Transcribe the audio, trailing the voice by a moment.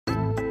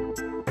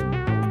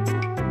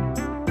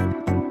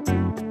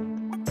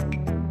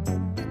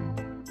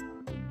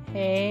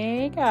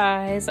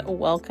guys,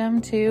 welcome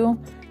to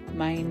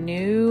my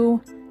new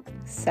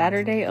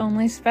Saturday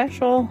only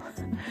special.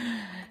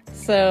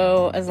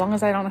 So as long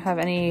as I don't have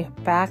any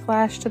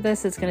backlash to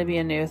this, it's going to be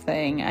a new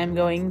thing. I'm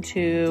going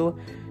to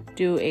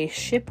do a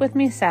ship with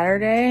me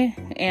Saturday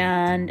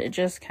and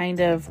just kind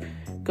of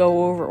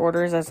go over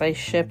orders as I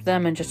ship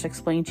them and just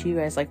explain to you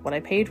guys like what I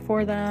paid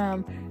for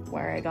them,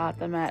 where I got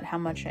them at, how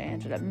much I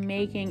ended up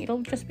making.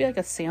 It'll just be like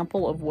a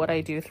sample of what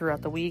I do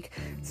throughout the week.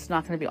 It's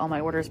not going to be all my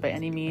orders by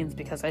any means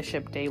because I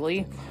ship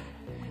daily,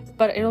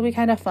 but it'll be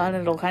kind of fun.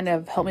 It'll kind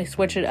of help me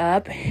switch it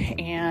up,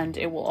 and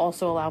it will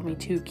also allow me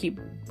to keep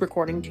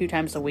recording 2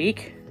 times a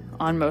week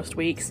on most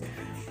weeks,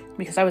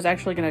 because I was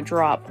actually going to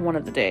drop one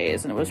of the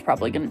days and it was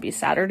probably going to be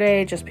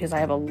Saturday just because I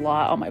have a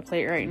lot on my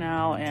plate right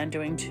now, and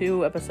doing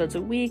 2 episodes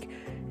a week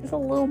is a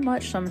little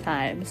much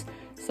sometimes.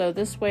 So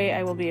this way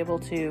I will be able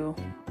to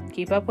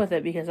keep up with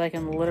it because I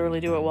can literally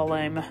do it while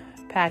I'm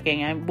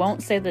packing. I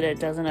won't say that it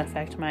doesn't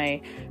affect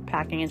my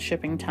packing and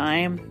shipping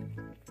time,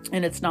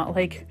 and it's not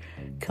like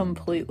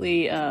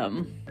completely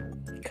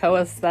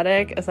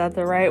co-aesthetic, is that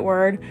the right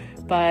word?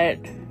 But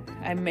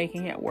I'm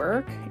making it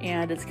work,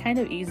 and it's kind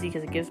of easy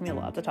because it gives me a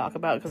lot to talk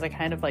about, because it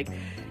kind of like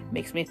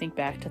makes me think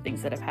back to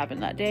things that have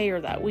happened that day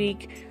or that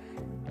week.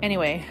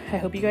 Anyway, I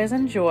hope you guys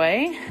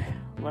enjoy.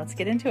 Let's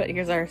get into it.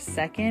 Here's our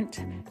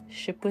second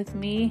Ship With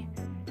Me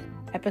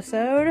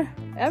episode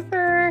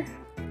ever.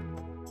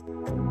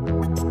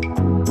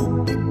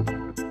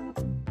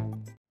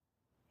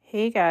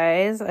 Hey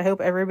guys, I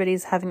hope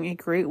everybody's having a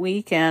great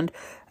week and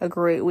a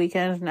great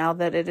weekend now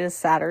that it is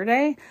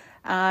Saturday.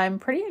 I'm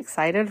pretty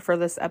excited for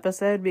this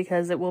episode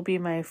because it will be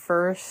my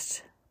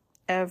first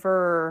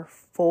ever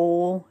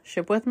full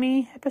Ship With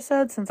Me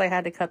episode since I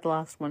had to cut the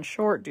last one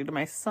short due to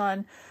my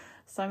son.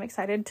 So I'm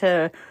excited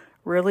to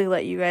really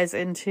let you guys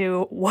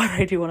into what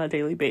I do on a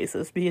daily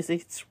basis, because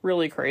it's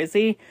really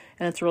crazy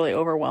and it's really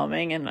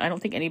overwhelming, and I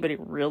don't think anybody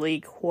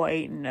really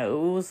quite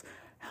knows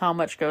how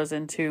much goes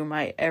into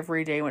my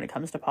everyday when it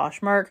comes to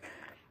Poshmark.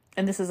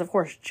 And this is, of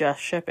course,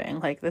 just shipping.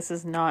 Like, this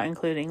is not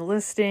including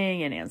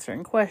listing and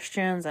answering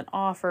questions and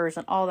offers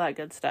and all that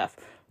good stuff.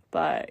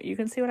 But you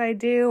can see what I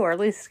do, or at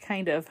least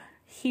kind of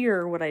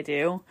hear what I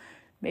do.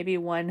 Maybe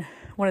one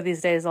of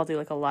these days I'll do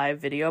like a live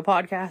video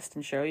podcast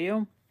and show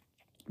you.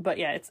 But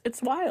yeah,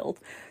 it's wild.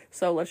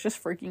 So let's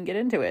just freaking get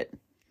into it.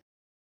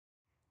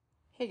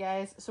 Hey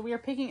guys, so we are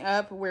picking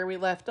up where we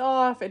left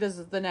off. It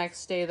is the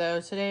next day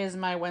though. Today is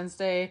my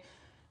Wednesday.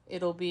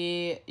 It'll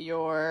be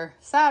your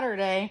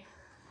Saturday.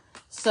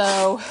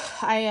 So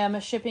I am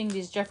shipping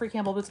these Jeffrey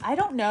Campbell boots. I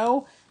don't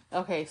know.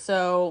 Okay,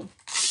 so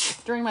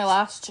during my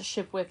last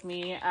Ship With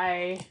Me,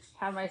 I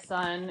had my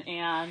son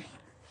and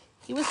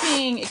he was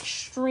being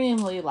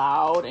extremely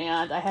loud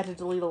and I had to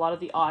delete a lot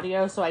of the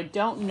audio. So I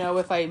don't know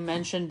if I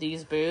mentioned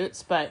these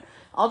boots, but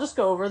I'll just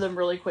go over them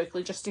really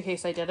quickly just in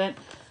case I didn't.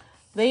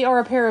 They are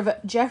a pair of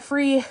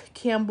Jeffrey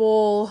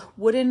Campbell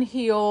wooden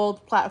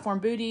heeled platform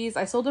booties.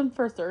 I sold them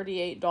for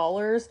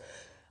 $38.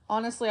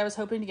 Honestly, I was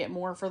hoping to get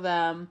more for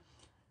them.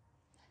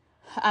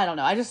 I don't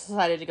know. I just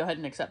decided to go ahead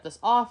and accept this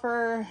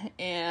offer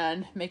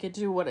and make it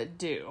do what it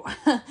do.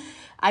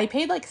 I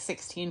paid like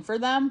 $16 for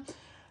them.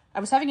 I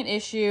was having an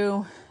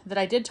issue that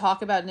I did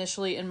talk about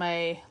initially in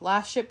my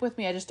last Ship With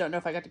Me. I just don't know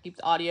if I got to keep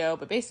the audio,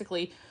 but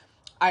basically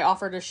I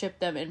offered to ship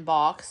them in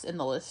box in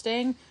the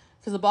listing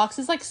because the box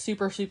is like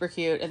super, super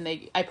cute, and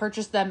I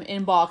purchased them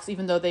in box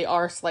even though they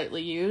are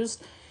slightly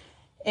used.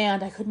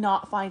 And I could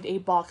not find a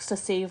box to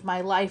save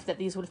my life that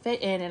these would fit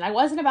in. And I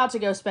wasn't about to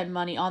go spend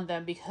money on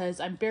them because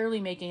I'm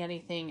barely making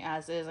anything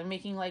as is. I'm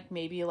making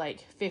maybe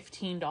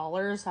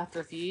 $15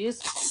 after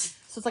fees.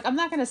 So it's like,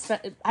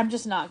 I'm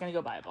just not going to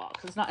go buy a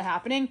box. It's not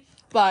happening.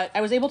 But I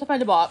was able to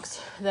find a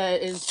box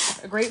that is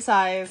a great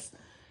size.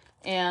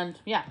 And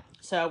yeah,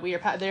 so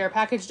they are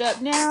packaged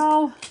up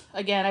now.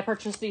 Again, I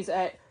purchased these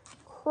at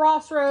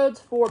Crossroads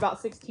for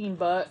about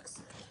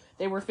 $16.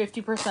 They were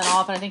 50%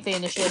 off, and I think they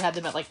initially had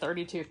them at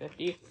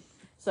 $32.50.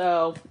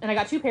 So, and I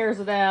got 2 pairs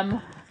of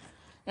them,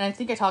 and I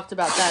think I talked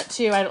about that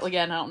too. I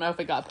don't know if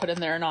it got put in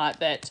there or not,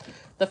 but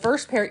the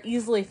first pair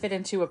easily fit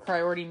into a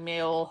Priority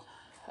Mail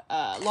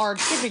large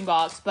shipping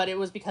box, but it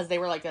was because they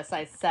were a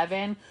size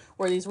 7,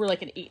 where these were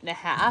an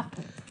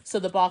 8.5. So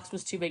the box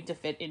was too big to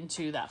fit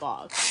into that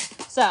box.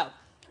 So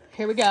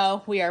here we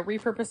go. We are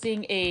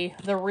repurposing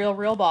the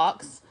real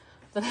box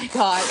that I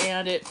got,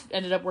 and it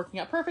ended up working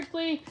out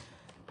perfectly.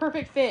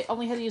 Perfect fit.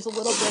 Only had to use a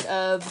little bit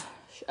of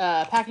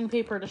packing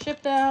paper to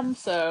ship them.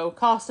 So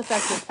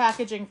cost-effective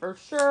packaging for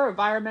sure.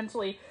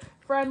 Environmentally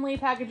friendly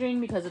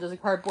packaging because it is a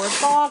cardboard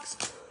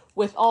box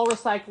with all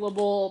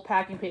recyclable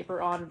packing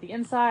paper on the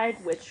inside,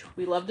 which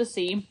we love to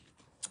see.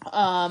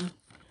 Yeah,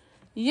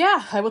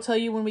 I will tell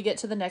you when we get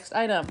to the next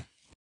item.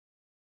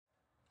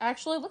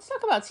 Actually, let's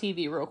talk about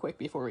TV real quick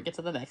before we get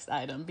to the next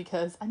item,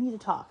 because I need to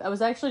talk. I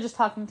was actually just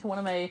talking to one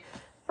of my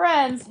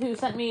friends who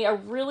sent me a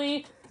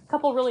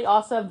couple really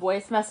awesome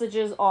voice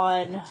messages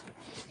on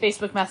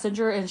Facebook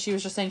Messenger, and she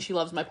was just saying she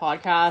loves my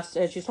podcast,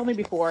 and she's told me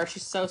before.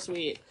 She's so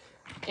sweet.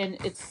 And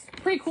it's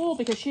pretty cool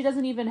because she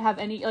doesn't even have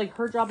any, like,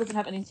 her job doesn't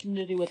have anything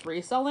to do with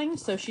reselling.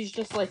 So she's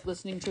just, like,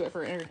 listening to it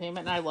for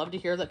entertainment. And I love to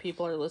hear that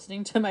people are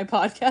listening to my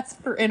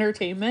podcast for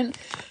entertainment.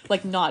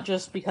 Like, not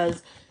just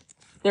because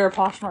they're a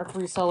Poshmark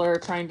reseller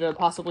trying to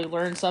possibly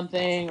learn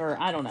something, or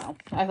I don't know.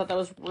 I thought that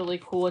was really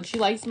cool. And she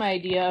likes my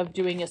idea of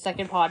doing a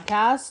second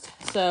podcast.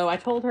 So I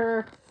told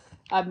her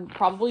I'm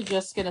probably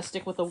just going to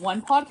stick with the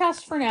one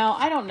podcast for now.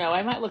 I don't know.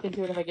 I might look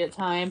into it if I get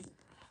time.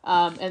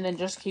 And then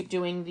just keep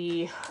doing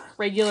the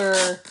regular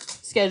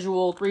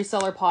scheduled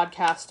reseller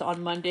podcast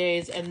on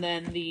Mondays, and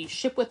then the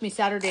Ship With Me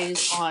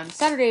Saturdays on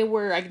Saturday,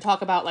 where I can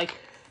talk about, like,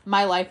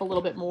 my life a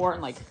little bit more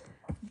and, like,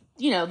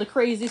 you know, the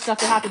crazy stuff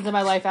that happens in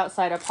my life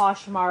outside of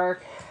Poshmark,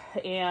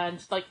 and,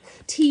 like,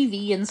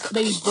 TV and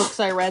maybe books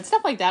I read,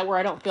 stuff like that, where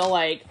I don't feel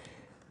like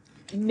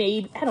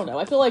I don't know,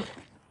 I feel like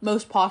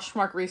most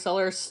Poshmark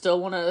resellers still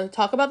want to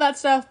talk about that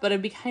stuff, but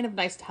it'd be kind of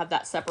nice to have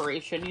that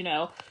separation, you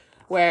know,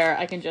 where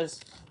I can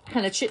just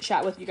kind of chit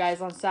chat with you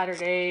guys on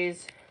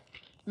Saturdays,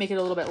 make it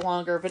a little bit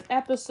longer of an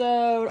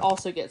episode,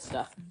 also get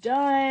stuff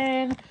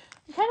done.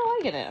 I'm kind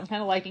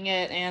of liking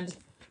it, and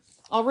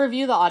I'll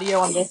review the audio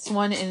on this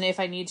one, and if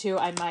I need to,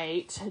 I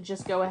might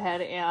just go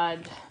ahead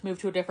and move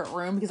to a different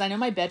room, because I know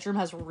my bedroom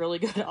has really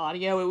good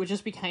audio. It would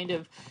just be kind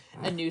of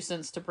a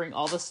nuisance to bring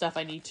all the stuff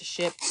I need to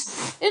ship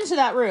into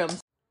that room.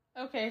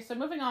 Okay, so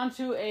moving on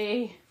to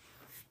a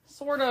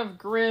sort of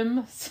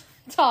grim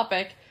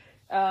topic.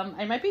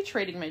 I might be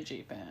trading my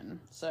Jeep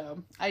in.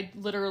 So I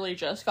literally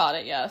just got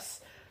it,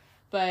 yes.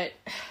 But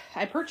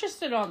I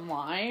purchased it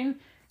online,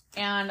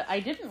 and I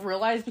didn't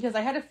realize, because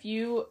I had a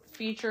few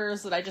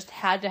features that I just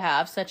had to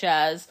have, such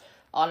as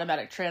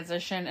automatic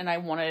transmission, and I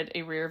wanted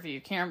a rear view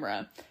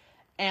camera.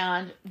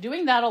 And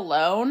doing that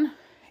alone,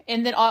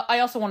 and then I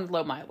also wanted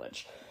low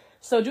mileage.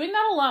 So doing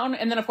that alone,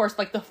 and then of course,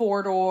 like the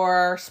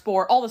 4-door,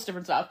 sport, all this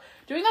different stuff.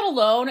 Doing that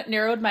alone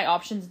narrowed my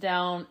options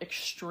down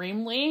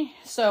extremely.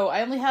 So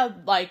I only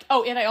had like,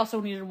 oh, and I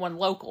also needed one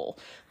local,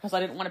 because I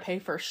didn't want to pay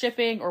for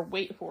shipping or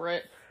wait for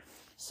it.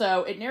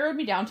 So it narrowed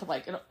me down to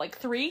like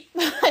 3.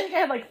 I think I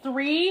had like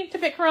 3 to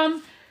pick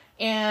from.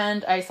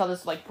 And I saw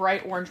this like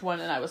bright orange one,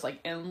 and I was like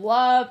in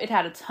love. It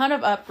had a ton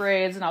of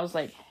upgrades, and I was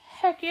like,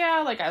 heck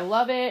yeah, like I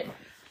love it.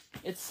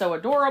 It's so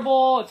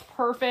adorable. It's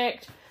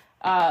perfect.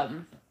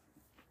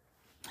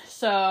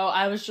 So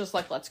I was just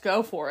like, let's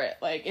go for it.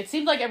 Like, it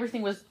seemed like it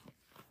was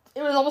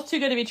almost too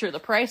good to be true. The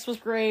price was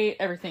great,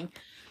 everything.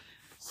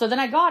 So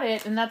then I got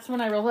it, and that's when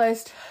I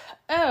realized,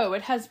 oh,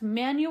 it has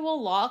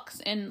manual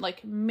locks and,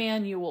 like,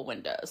 manual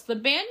windows. The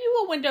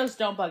manual windows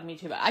don't bug me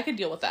too bad. I could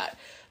deal with that.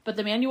 But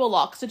the manual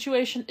lock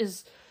situation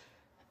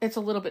it's a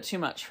little bit too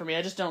much for me.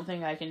 I just don't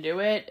think I can do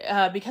it.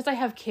 Because I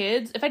have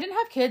kids. If I didn't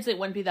have kids, it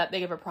wouldn't be that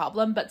big of a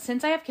problem. But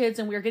since I have kids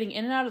and we're getting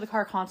in and out of the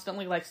car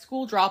constantly, like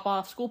school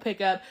drop-off, school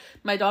pickup,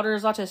 my daughter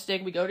is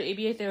autistic, we go to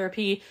ABA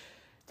therapy,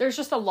 there's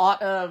just a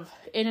lot of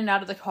in and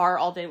out of the car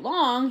all day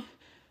long.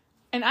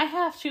 And I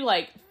have to,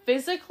 like,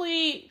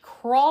 physically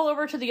crawl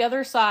over to the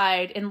other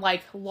side and,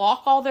 like,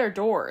 lock all their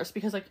doors.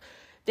 Because, like,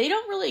 they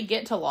don't really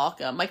get to lock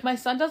them. Like, my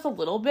son does a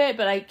little bit,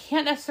 but I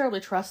can't necessarily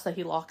trust that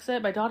he locks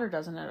it. My daughter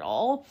doesn't at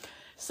all.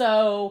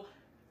 So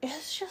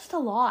it's just a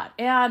lot.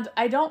 And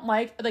I don't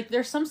like,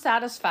 there's some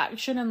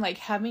satisfaction in, like,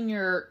 having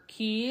your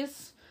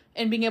keys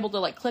and being able to,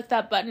 like, click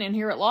that button and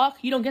hear it lock.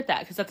 You don't get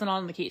that because that's not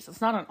on the keys.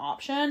 It's not an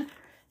option.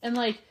 And,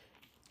 like,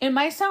 it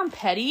might sound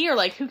petty or,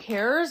 like, who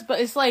cares? But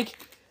it's, like,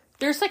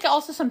 there's, like,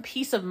 also some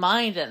peace of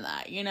mind in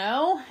that, you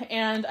know?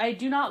 And I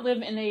do not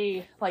live in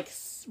a, like,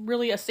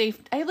 really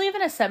I live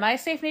in a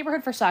semi-safe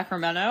neighborhood for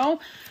Sacramento.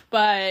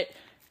 But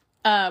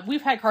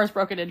we've had cars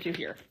broken into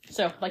here.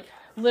 So, like,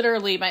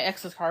 literally, my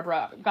ex's car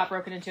got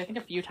broken into, I think,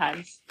 a few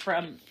times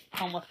from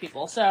homeless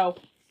people. So,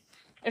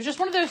 it's just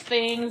one of those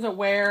things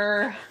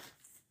where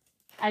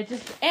and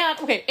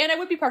I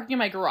would be parking in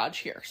my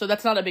garage here, so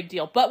that's not a big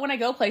deal. But when I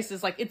go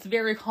places, like, it's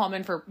very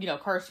common for, you know,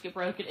 cars to get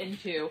broken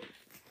into.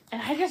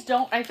 And I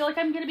feel like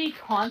I'm going to be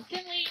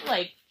constantly,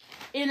 like,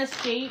 in a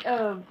state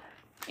of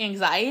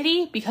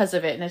anxiety because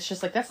of it. And it's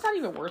just, like, that's not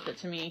even worth it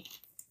to me.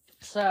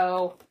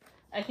 So,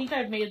 I think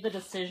I've made the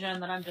decision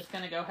that I'm just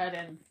going to go ahead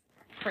and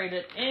trade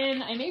it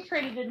in. I may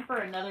trade it in for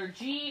another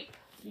Jeep,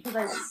 because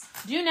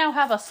I do now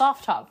have a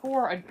soft top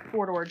for a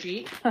 4-door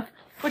Jeep,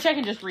 which I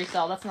can just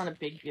resell. That's not a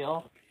big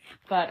deal.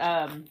 But,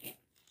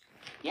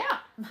 yeah.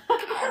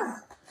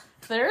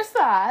 There's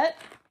that.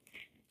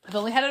 I've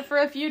only had it for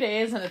a few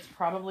days, and it's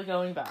probably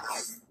going back.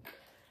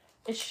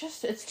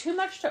 It's too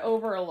much to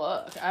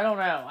overlook. I don't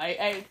know.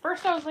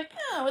 First I was like,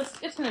 oh,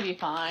 it's gonna be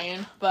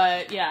fine.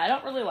 But, yeah, I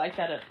don't really like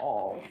that at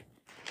all.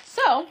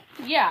 So,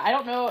 yeah, I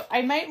don't know.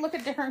 I might look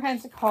at different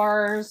kinds of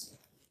cars.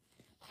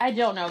 I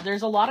don't know.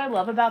 There's a lot I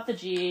love about the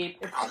Jeep.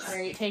 It's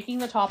great. Taking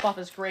the top off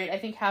is great. I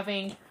think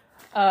having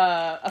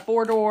a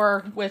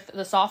 4-door with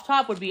the soft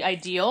top would be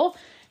ideal.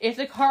 If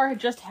the car had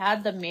just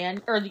had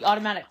the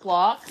automatic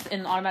locks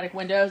and automatic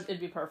windows, it'd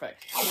be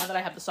perfect. Now that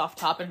I have the soft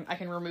top and I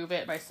can remove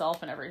it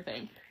myself and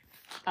everything.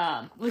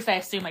 At least I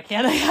assume I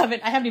can. I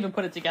haven't even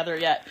put it together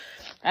yet.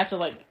 I have to,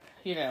 like,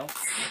 you know,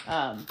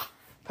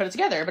 put it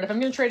together. But if I'm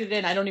going to trade it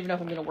in, I don't even know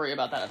if I'm going to worry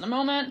about that at the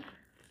moment.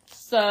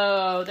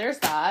 So there's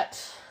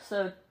that.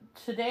 So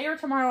today or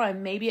tomorrow, I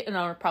maybe,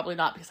 no, probably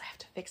not, because I have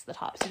to fix the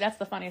top. See, that's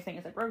the funny thing,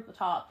 is I broke the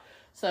top.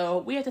 So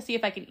we have to see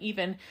if I can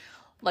even,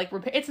 like,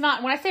 repair. It's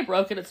not, when I say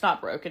broken, it's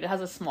not broken. It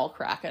has a small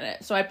crack in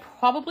it. So I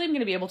probably am going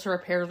to be able to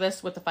repair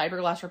this with the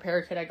fiberglass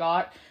repair kit I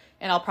got,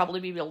 and I'll probably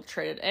be able to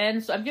trade it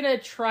in. So I'm going to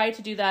try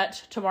to do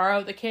that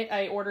tomorrow. The kit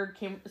I ordered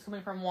is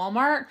coming from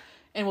Walmart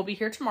and will be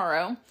here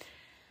tomorrow. I'm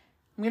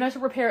going to have to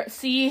repair it,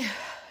 see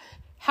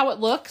how it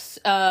looks.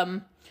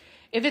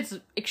 If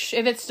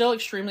it's still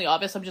extremely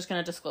obvious, I'm just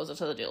going to disclose it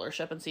to the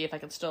dealership and see if I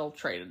can still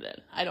trade it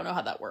in. I don't know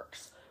how that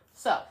works.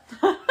 So,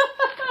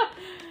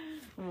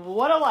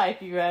 what a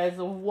life, you guys.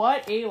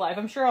 What a life.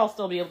 I'm sure I'll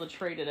still be able to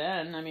trade it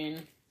in. I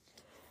mean,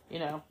 you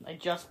know, I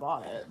just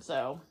bought it,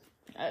 so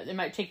it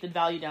might take the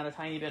value down a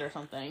tiny bit or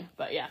something.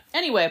 But yeah.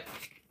 Anyway,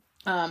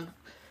 I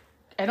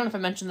don't know if I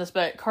mentioned this,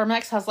 but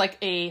CarMax has like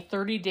a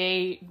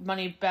 30-day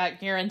money-back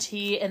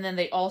guarantee, and then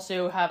they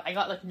also have, I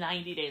got like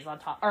 90 days on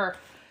top, or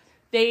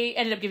they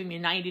ended up giving me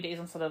 90 days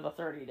instead of a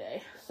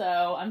 30-day.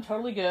 So I'm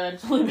totally good.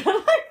 It's only been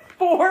like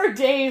 4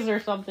 days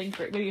or something,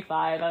 maybe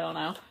 5, I don't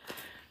know.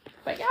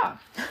 But yeah,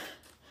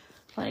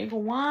 like,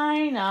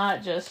 why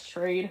not just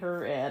trade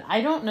her in? I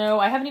don't know.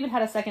 I haven't even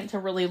had a second to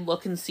really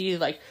look and see,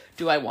 like,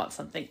 do I want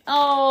something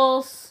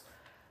else?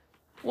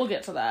 We'll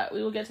get to that.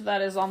 We will get to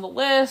that. Is on the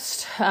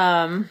list.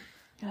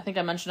 I think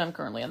I mentioned I'm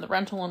currently in the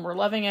rental and we're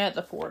loving it.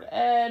 The Ford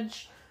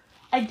Edge.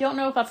 I don't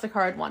know if that's the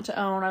car I'd want to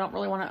own. I don't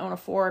really want to own a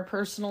Ford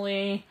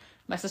personally.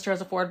 My sister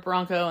has a Ford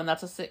Bronco, and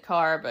that's a sick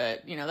car,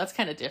 but, you know, that's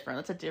kind of different.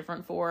 That's a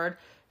different Ford.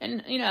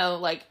 And, you know,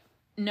 like,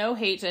 no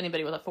hate to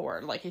anybody with a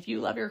Ford. Like, if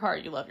you love your car,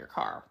 you love your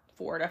car.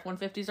 Ford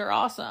F-150s are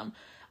awesome.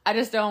 I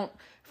just don't,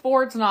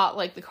 Ford's not,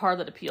 like, the car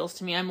that appeals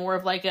to me. I'm more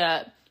of, like,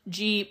 a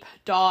Jeep,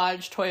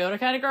 Dodge, Toyota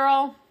kind of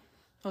girl.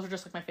 Those are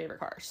just, like, my favorite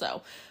cars,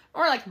 so.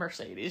 Or, like,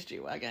 Mercedes,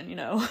 G-Wagon, you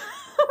know.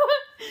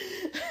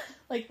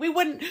 Like, we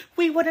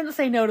wouldn't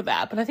say no to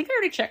that, but I think I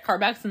already checked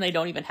CarMax and they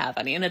don't even have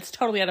any, and it's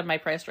totally out of my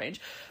price range.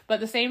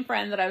 But the same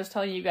friend that I was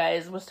telling you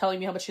guys was telling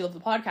me how much she loved the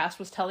podcast,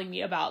 was telling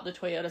me about the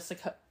Toyota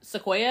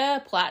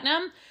Sequoia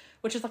Platinum,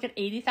 which is like an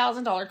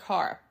 $80,000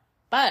 car.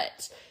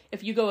 But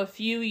if you go a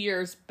few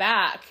years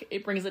back,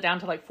 it brings it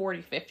down to like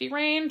 40, 50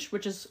 range,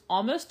 which is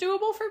almost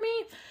doable for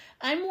me.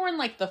 I'm more in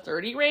like the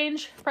 30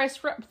 range price,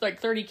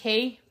 like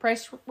 30K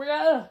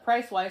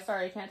price-wise.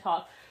 Sorry, I can't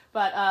talk.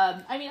 But,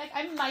 I mean, like,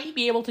 I might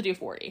be able to do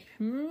 40.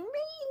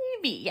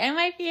 Maybe. I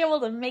might be able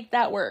to make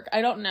that work.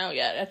 I don't know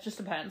yet. It just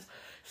depends.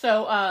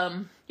 So,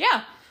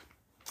 yeah.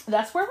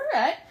 That's where we're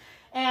at.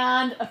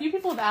 And a few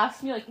people have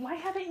asked me, like, why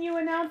haven't you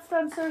announced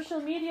on social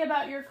media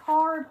about your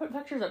car and put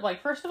pictures up?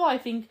 Like, first of all, I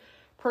think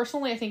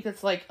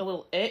that's, like, a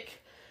little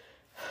ick.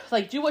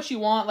 Like, do what you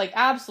want. Like,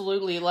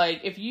 absolutely. Like,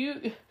 if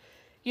you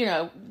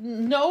know,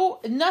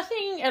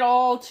 nothing at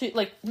all to,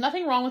 like,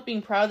 nothing wrong with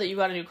being proud that you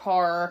got a new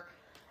car.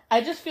 I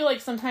just feel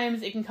like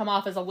sometimes it can come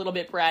off as a little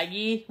bit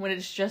braggy when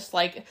it's just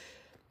like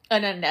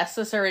an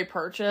unnecessary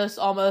purchase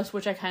almost,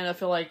 which I kind of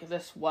feel like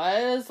this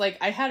was. Like,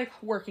 I had a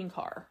working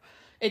car.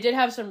 It did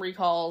have some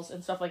recalls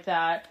and stuff like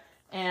that,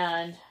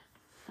 and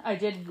I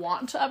did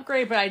want to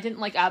upgrade, but I didn't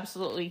like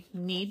absolutely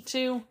need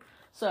to.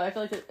 So I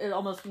feel like it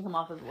almost can come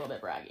off as a little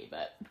bit braggy,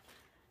 but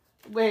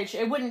which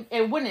it wouldn't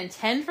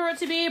intend for it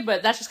to be,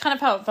 but that's just kind of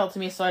how it felt to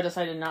me, so I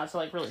decided not to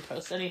like really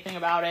post anything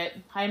about it.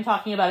 I am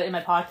talking about it in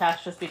my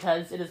podcast just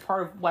because it is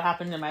part of what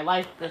happened in my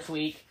life this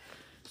week.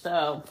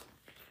 So,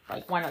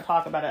 like, why not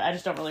talk about it? I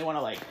just don't really want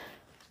to like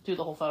do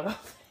the whole photo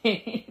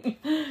thing.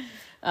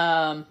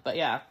 But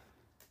yeah.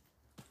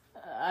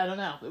 I don't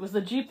know. It was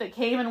the Jeep that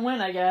came and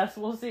went, I guess.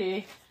 We'll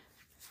see.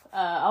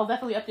 I'll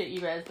definitely update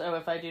you guys though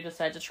if I do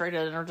decide to trade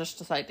it in or just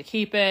decide to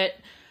keep it.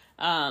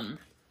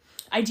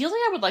 Ideally,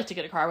 I would like to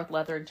get a car with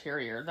leather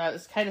interior.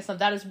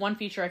 That is one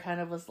feature I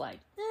kind of was like,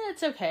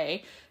 it's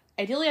okay.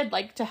 Ideally, I'd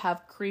like to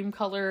have cream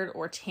colored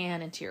or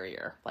tan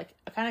interior, like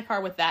a kind of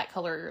car with that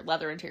color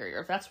leather interior.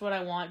 If that's what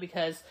I want,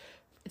 because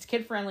it's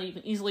kid friendly, you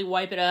can easily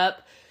wipe it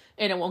up,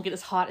 and it won't get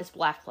as hot as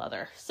black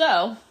leather.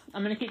 So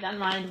I'm gonna keep that in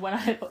mind when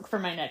I look for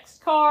my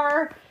next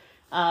car.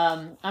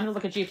 I'm gonna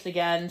look at Jeeps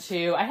again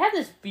too. I had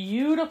this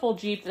beautiful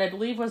Jeep that I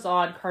believe was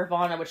on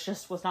Carvana, which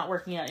just was not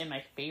working out in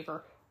my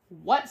favor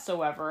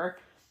whatsoever.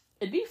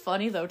 It'd be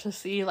funny, though, to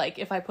see, like,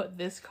 if I put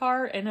this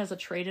car in as a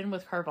trade-in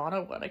with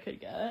Carvana, what I could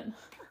get.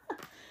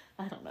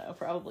 I don't know,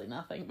 probably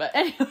nothing. But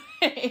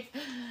anyway,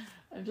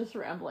 I'm just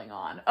rambling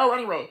on. Oh,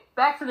 anyway,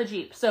 back to the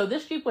Jeep. So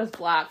this Jeep was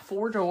black,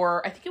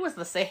 4-door. I think it was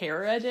the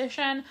Sahara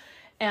edition.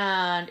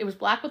 And it was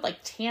black with, like,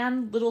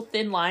 tan little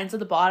thin lines at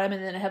the bottom.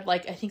 And then it had,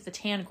 like, I think the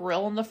tan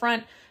grille in the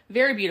front.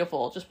 Very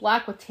beautiful. Just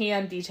black with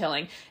tan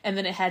detailing. And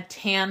then it had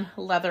tan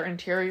leather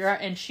interior.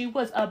 And she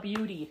was a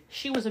beauty.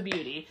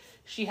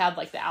 She had,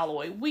 like, the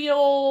alloy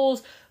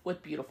wheels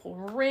with beautiful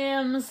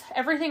rims.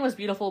 Everything was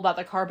beautiful about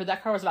the car, but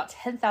that car was about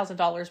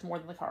 $10,000 more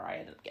than the car I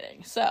ended up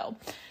getting. So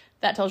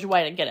that tells you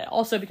why I didn't get it.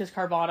 Also because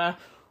Carvana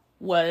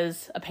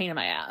was a pain in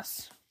my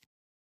ass.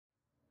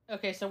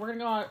 Okay, so we're going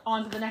to go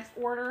on to the next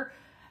order.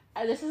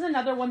 This is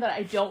another one that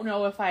I don't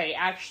know if I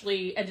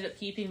actually ended up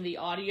keeping the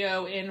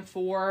audio in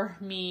for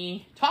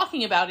me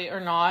talking about it or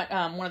not.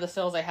 One of the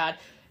sales I had.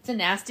 It's a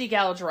Nasty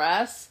Gal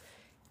dress.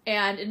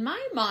 And in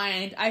my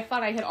mind, I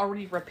thought I had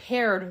already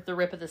repaired the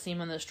rip of the seam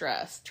on this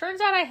dress.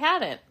 Turns out I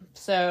hadn't.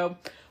 So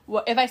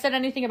if I said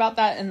anything about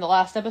that in the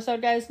last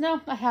episode, guys,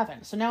 no, I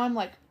haven't. So now I'm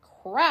like,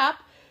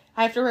 crap,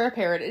 I have to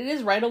repair it. It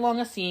is right along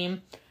a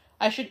seam.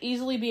 I should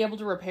easily be able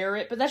to repair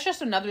it, but that's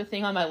just another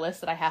thing on my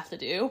list that I have to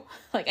do.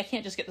 Like, I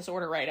can't just get this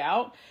order right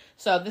out.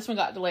 So this one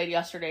got delayed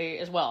yesterday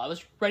as well. I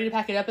was ready to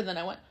pack it up, and then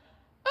I went,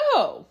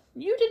 oh,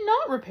 you did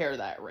not repair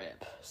that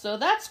rip. So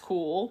that's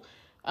cool.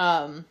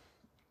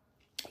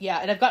 Yeah,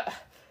 and I've got,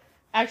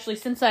 actually,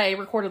 since I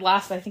recorded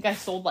last, I think I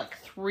sold like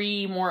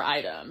 3 more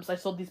items. I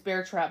sold these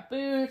Bear Trap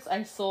boots,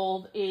 I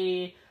sold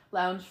a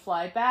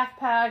Loungefly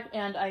backpack,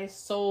 and I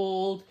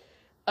sold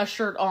a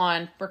shirt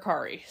on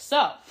Mercari.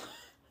 So,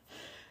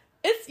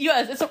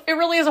 it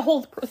really is a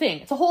whole thing.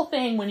 It's a whole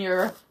thing when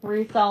you're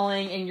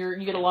reselling and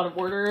you get a lot of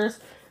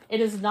orders.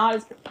 It is not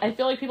as, I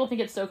feel like people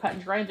think it's so cut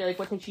and dry, and they're like,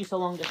 what takes you so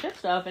long to ship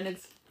stuff? And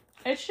it's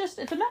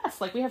a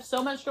mess. Like, we have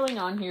so much going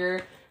on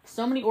here,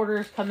 so many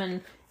orders coming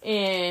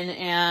in,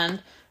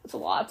 and it's a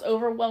lot. It's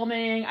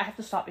overwhelming. I have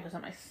to stop because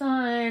of my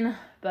son,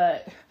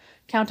 but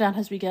countdown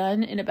has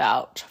begun. In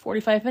about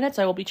 45 minutes,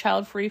 I will be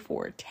child-free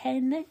for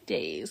 10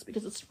 days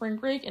because it's spring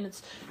break and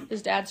it's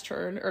his dad's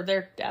turn, or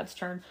their dad's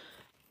turn,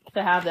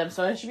 to have them.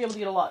 So I should be able to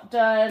get a lot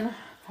done.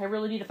 I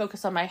really need to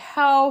focus on my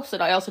house,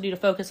 and I also need to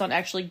focus on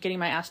actually getting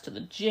my ass to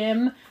the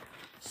gym.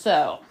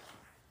 So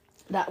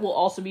that will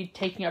also be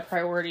taking a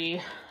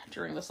priority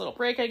during this little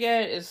break I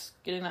get, is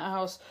getting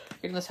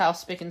this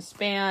house spick and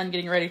span,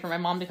 getting ready for my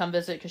mom to come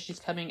visit because she's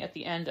coming at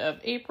the end of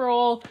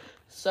April.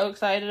 So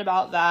excited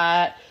about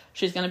that.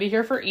 She's going to be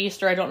here for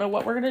Easter. I don't know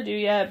what we're going to do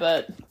yet,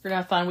 but we're going to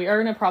have fun. We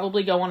are going to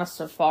probably go on a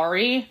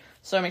safari,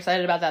 so I'm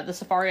excited about that. The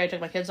safari I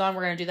took my kids on,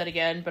 we're going to do that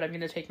again, but I'm going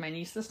to take my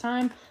niece this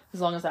time,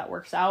 as long as that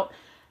works out.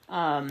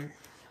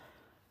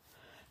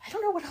 I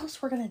don't know what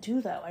else we're going to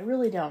do, though. I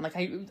really don't. Like,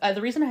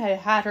 the reason I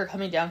had her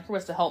coming down here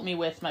was to help me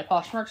with my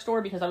Poshmark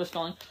store because I was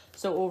feeling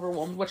so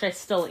overwhelmed, which I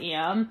still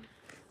am.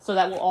 So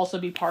that will also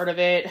be part of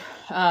it.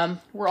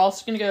 We're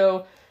also going to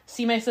go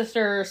see my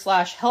sister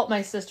 / help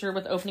my sister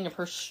with the opening of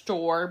her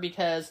store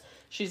because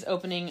she's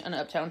opening an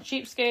Uptown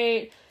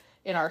Cheapskate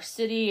in our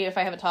city, if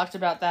I haven't talked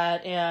about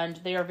that, and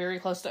they are very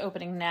close to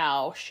opening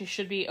now. She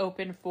should be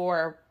open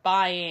for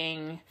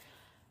buying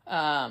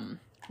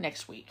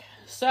next week.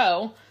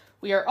 So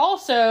we are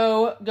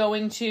also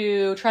going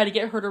to try to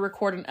get her to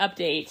record an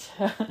update.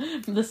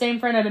 The same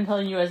friend I've been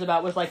telling you guys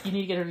about was like, you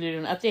need to get her to do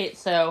an update.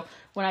 So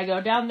when I go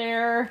down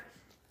there,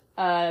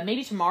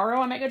 maybe tomorrow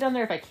I might go down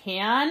there if I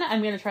can.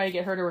 I'm going to try to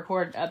get her to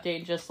record an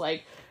update, just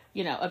like,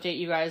 you know, update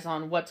you guys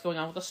on what's going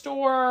on with the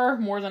store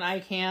more than I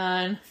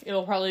can.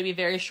 It'll probably be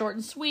very short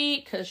and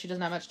sweet because she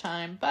doesn't have much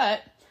time,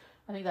 but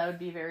I think that would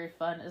be very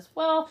fun as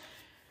well.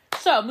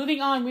 So, moving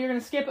on, we're going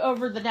to skip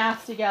over the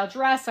Nasty Gal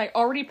dress. I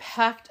already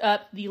packed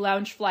up the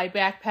Loungefly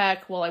backpack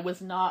while I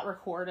was not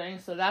recording,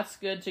 so that's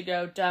good to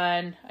go,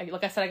 done.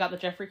 Like I said, I got the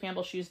Jeffrey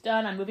Campbell shoes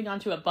done. I'm moving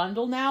on to a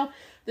bundle now.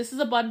 This is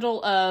a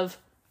bundle of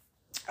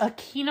a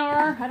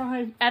Kenar.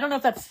 I don't know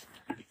if that's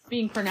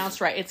being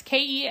pronounced right. It's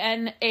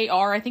Kenar.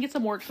 I think it's a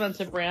more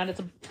expensive brand. It's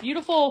a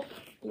beautiful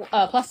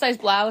plus-size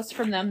blouse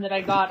from them that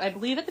I got, I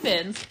believe, at the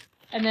bins.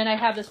 And then I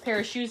have this pair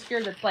of shoes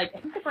here that's like, I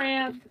think the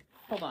brand,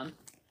 hold on.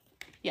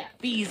 Yeah,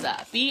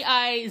 Biza.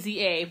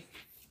 B-I-Z-A.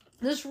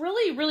 This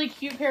really, really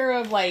cute pair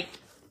of, like,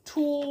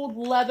 tooled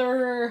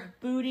leather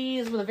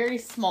booties with a very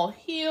small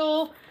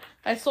heel.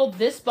 I sold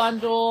this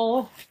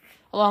bundle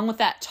along with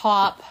that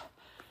top.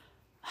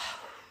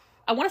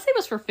 I want to say it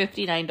was for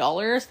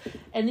 $59.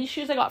 And these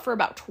shoes I got for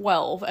about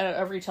 $12 at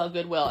a retail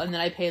Goodwill. And then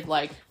I paid,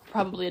 like,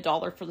 probably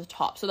 $1 for the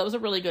top. So that was a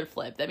really good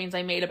flip. That means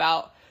I made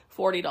about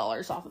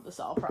 $40 off of the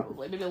sale,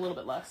 probably. Maybe a little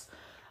bit less.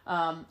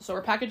 So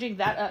we're packaging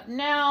that up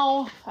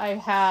now. I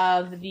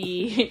have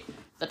the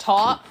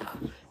top.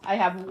 I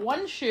have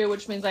one shoe,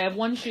 which means I have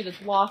one shoe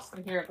that's lost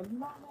in here at the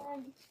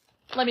moment.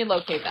 Let me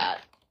locate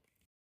that.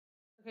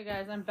 Okay,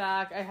 guys, I'm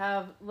back. I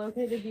have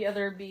located the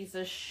other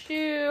Biza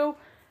shoe.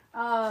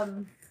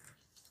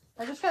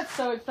 I just got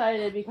so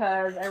excited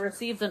because I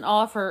received an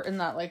offer in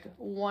that, like,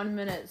 1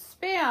 minute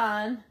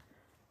span.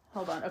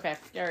 Hold on. Okay,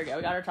 there we go.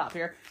 We got our top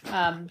here.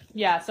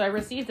 Yeah, so I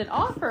received an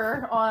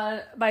offer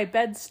on my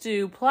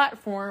Bedstu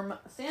platform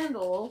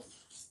sandals.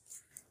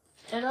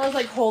 And I was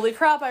like, holy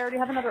crap, I already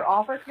have another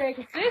offer today.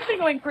 Because today's been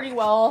going pretty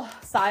well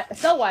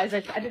sale-wise. I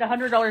did a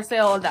 $100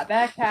 sale on that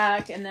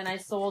backpack. And then I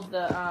sold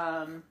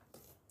the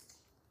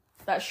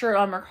that shirt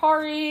on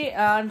Mercari.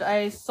 And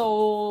I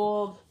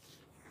sold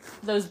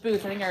those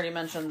boots. I think I already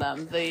mentioned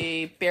them.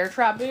 The Bear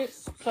Trap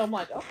boots. So I'm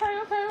like, okay.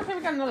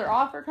 We got another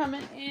offer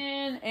coming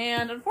in.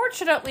 And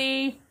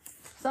unfortunately,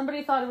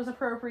 somebody thought it was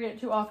appropriate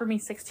to offer me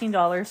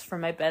 $16 for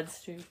my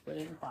Bedstu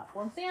footing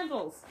platform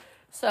sandals.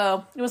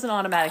 So it was an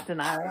automatic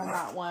denial on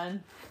that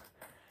one.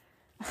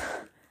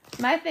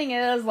 My thing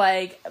is,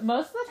 like,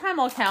 most of the time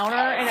I'll counter,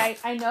 and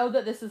I know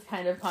that this is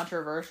kind of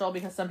controversial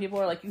because some people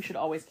are like, you should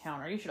always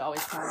counter. You should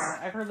always counter.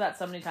 I've heard that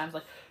so many times,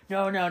 like,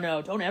 no,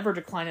 don't ever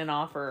decline an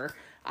offer.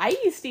 I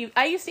used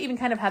to even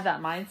kind of have that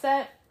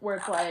mindset where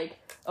it's like,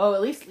 oh,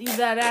 at least leave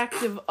that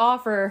active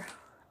offer.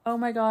 Oh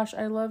my gosh,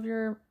 I love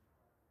your...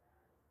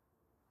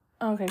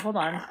 Okay, hold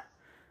on.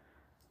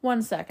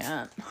 1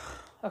 second.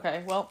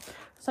 Okay, well,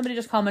 somebody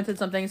just commented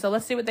something, so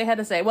let's see what they had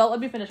to say. Well, let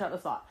me finish out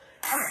this thought.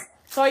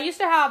 So I used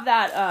to have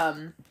that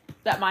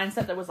that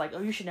mindset that was like,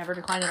 oh, you should never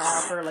decline an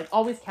offer, like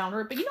always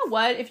counter it. But you know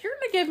what? If you're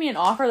gonna give me an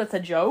offer that's a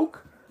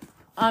joke,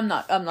 I'm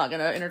not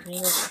gonna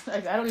entertain it.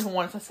 Like, I don't even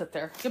want it to sit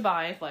there.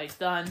 Goodbye, like,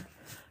 done,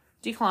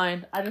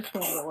 declined. I just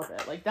can't deal with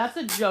it. Like, that's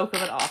a joke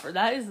of an offer.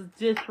 That is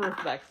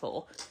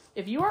disrespectful.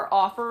 If you are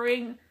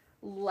offering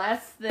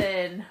less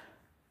than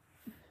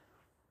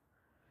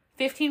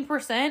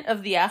 15%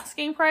 of the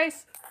asking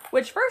price,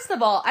 which, first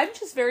of all, I'm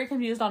just very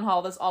confused on how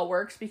this all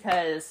works,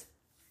 because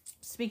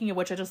speaking of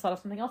which, I just thought of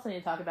something else I need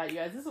to talk about, you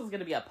guys. This is going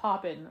to be a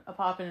poppin'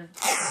 episode.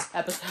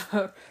 It's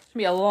going to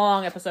be a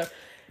long episode.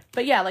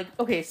 But yeah, like,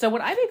 okay, so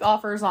when I make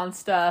offers on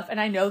stuff, and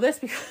I know this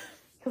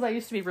because I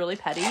used to be really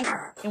petty,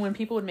 and when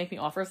people would make me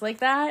offers like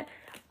that,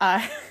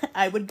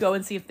 I would go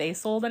and see if they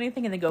sold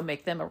anything and then go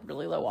make them a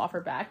really low offer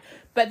back.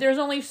 But there's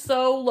only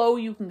so low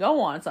you can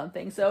go on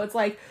something. So it's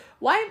like,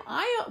 why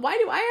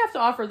do I have to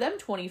offer them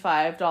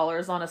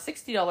 $25 on a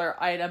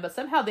 $60 item, but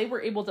somehow they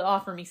were able to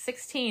offer me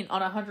 $16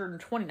 on a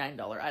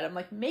 $129 item?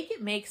 Like, make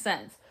it make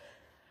sense.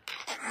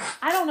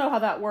 I don't know how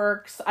that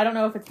works. I don't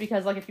know if it's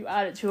because, like, if you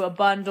add it to a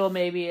bundle,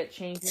 maybe it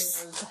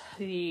changes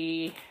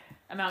the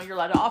amount you're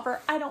allowed to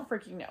offer. I don't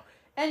freaking know.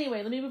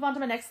 Anyway, let me move on to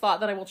my next thought,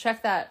 that I will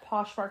check that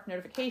Poshmark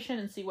notification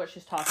and see what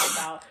she's talking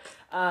about.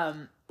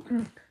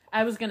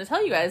 I was going to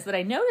tell you guys that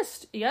I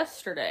noticed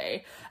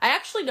yesterday. I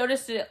actually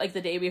noticed it like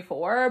the day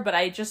before, but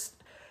I just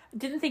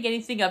didn't think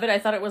anything of it. I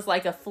thought it was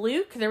like a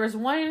fluke. There was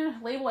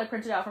one label I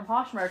printed out from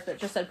Poshmark that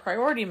just said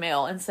priority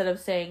mail instead of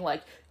saying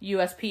like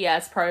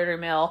USPS priority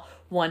mail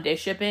 1-day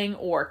shipping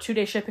or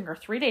 2-day shipping or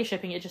 3-day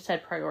shipping. It just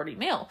said priority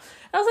mail.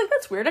 And I was like,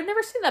 that's weird. I've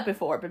never seen that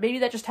before, but maybe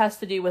that just has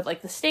to do with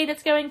like the state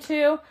it's going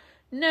to.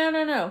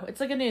 No. It's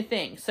like a new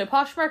thing. So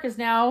Poshmark is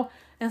now,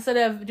 instead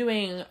of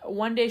doing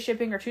 1-day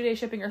shipping or 2-day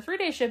shipping or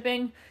 3-day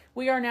shipping,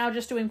 we are now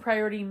just doing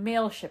priority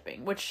mail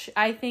shipping, which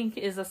I think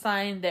is a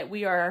sign that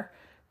we are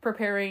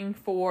preparing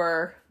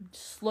for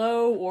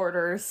slow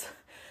orders,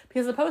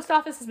 because the post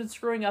office has been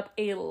screwing up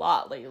a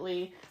lot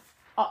lately.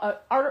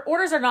 Our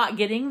orders are not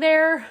getting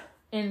there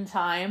in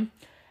time.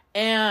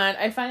 And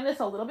I find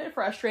this a little bit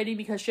frustrating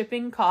because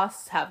shipping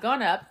costs have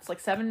gone up. It's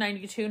like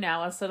 $7.92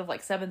 now instead of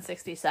like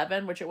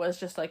 $7.67, which it was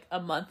just like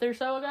a month or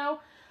so ago.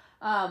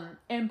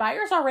 And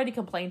buyers already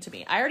complained to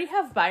me. I already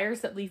have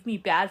buyers that leave me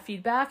bad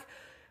feedback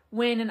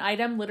when an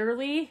item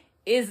literally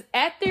is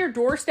at their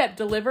doorstep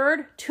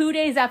delivered 2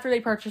 days after they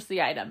purchase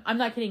the item. I'm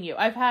not kidding you.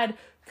 I've had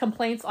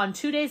complaints on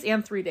 2 days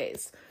and 3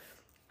 days.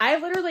 I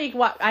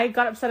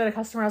got upset at a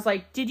customer. I was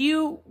like, did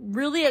you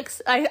really,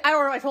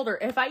 I told her,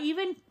 if I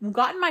even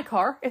got in my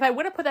car, if I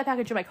would have put that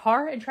package in my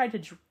car and tried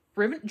to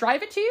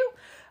drive it to you,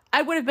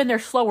 I would have been there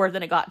slower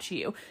than it got to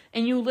you.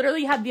 And you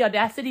literally had the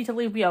audacity to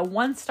leave me a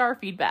 1-star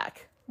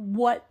feedback.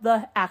 What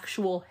the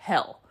actual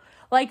hell?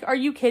 Like, are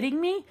you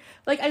kidding me?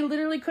 Like, I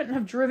literally couldn't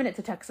have driven it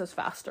to Texas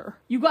faster.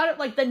 You got it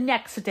like the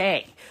next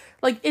day.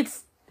 Like,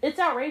 it's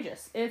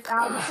outrageous. It's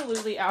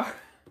absolutely outrageous.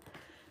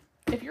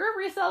 If you're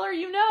a reseller,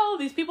 you know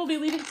these people be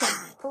leaving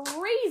some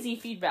crazy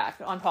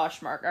feedback on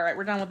Poshmark. All right,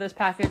 we're done with this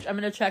package. I'm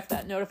going to check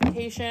that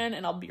notification,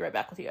 and I'll be right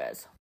back with you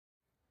guys.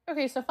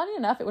 Okay, so funny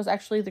enough, it was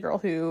actually the girl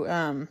who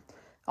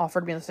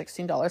offered me the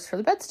 $16 for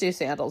the Bed Stew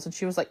sandals, and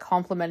she was, like,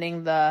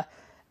 complimenting the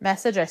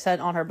message I sent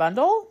on her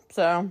bundle.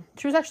 So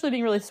she was actually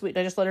being really sweet.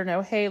 I just let her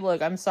know, hey,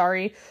 look, I'm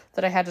sorry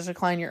that I had to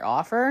decline your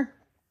offer,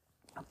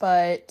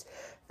 but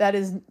that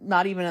is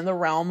not even in the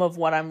realm of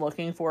what I'm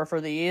looking for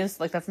these.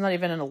 Like, that's not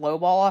even a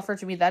lowball offer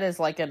to me. That is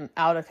like an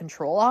out of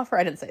control offer.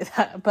 I didn't say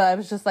that, but I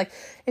was just like,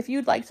 if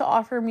you'd like to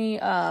offer me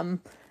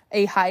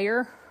a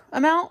higher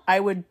amount, I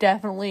would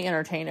definitely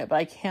entertain it, but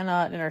I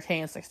cannot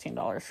entertain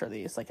 $16 for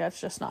these. Like, that's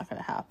just not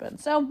going to happen.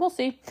 So we'll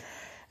see.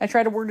 I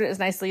tried to word it as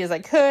nicely as I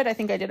could. I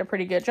think I did a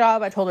pretty good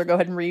job. I told her go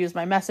ahead and reuse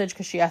my message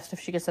because she asked if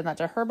she could send that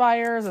to her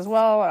buyers as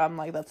well. I'm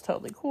like, that's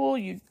totally cool.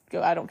 You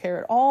go. I don't care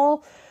at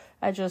all.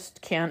 I just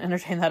can't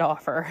entertain that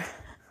offer.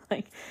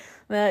 Like,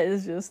 that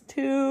is just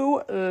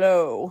too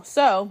low.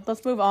 So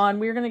let's move on.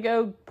 We're going to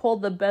go pull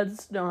the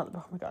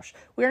oh my gosh.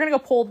 We're going to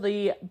go pull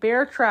the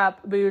Bear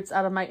Trap boots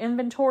out of my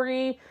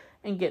inventory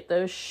and get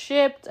those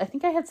shipped. I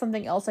think I had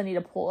something else I need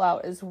to pull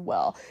out as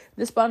well.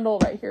 This bundle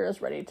right here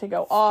is ready to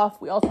go off.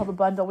 We also have a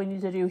bundle we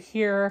need to do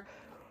here.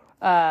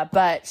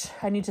 But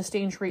I need to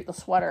stain treat the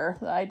sweater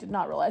that I did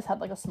not realize had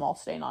like a small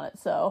stain on it.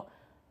 So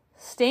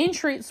stain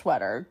treat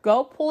sweater.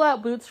 Go pull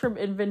out boots from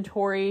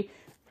inventory.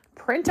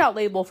 Print out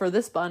label for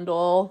this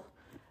bundle.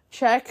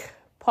 Check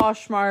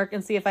Poshmark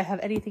and see if I have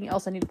anything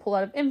else I need to pull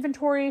out of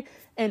inventory.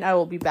 And I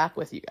will be back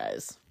with you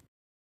guys.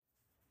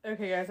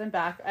 Okay, guys, I'm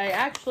back. I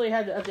actually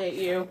had to update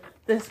you.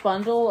 This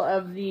bundle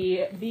of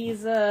the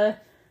Visa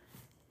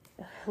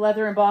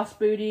leather embossed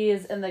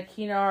booties and the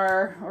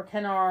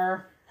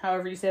Kenar,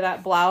 however you say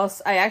that,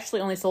 blouse, I actually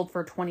only sold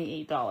for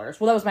 $28.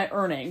 Well, that was my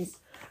earnings.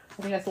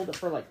 I think I sold it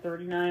for like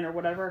 $39 or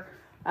whatever.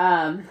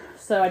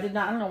 So I don't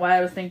know why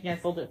I was thinking I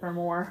sold it for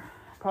more.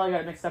 Probably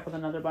got it mixed up with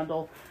another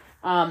bundle.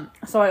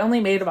 So I only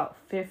made about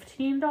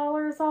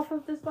 $15 off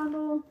of this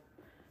bundle.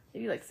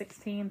 Maybe like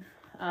 16.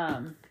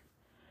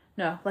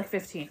 No, like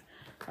 15.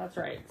 That's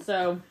right.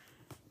 So,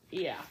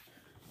 yeah.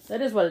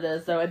 That is what it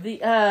is, though.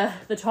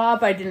 The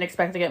top I didn't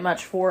expect to get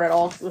much for at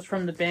all. It was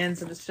from the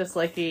bins, and it's just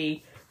like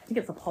I think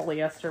it's a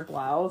polyester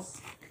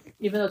blouse.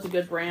 Even though it's a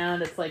good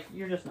brand, it's like,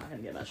 you're just not going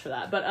to get much for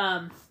that. But,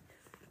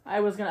 I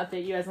was going to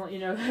update you guys and let you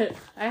know that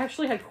I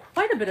actually had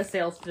quite a bit of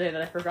sales today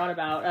that I forgot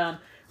about.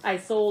 I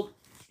sold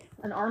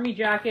an army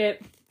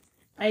jacket.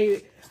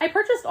 I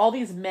purchased all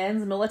these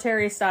men's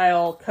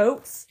military-style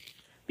coats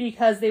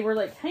because they were,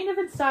 like, kind of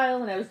in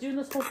style, and I was doing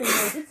this whole thing.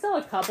 I did sell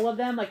a couple of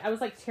them. Like, I was,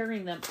 like,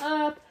 tearing them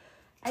up.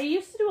 I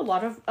used to do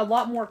a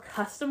lot more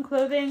custom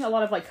clothing, a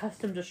lot of, like,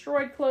 custom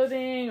destroyed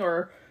clothing,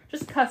 or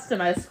just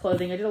customized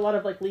clothing. I did a lot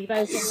of, like,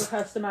 Levi's that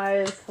were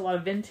customized, a lot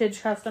of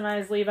vintage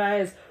customized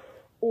Levi's,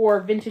 or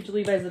vintage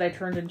Levi's that I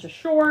turned into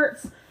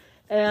shorts.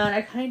 And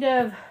I kind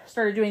of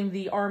started doing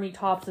the army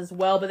tops as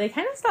well, but they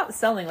kind of stopped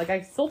selling. Like,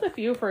 I sold a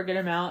few for a good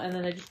amount, and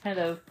then it just kind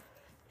of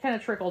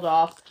trickled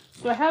off.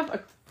 So I have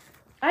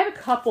a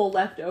couple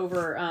left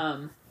over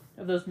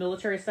of those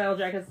military style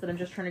jackets that I'm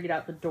just trying to get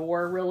out the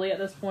door, really, at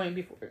this point.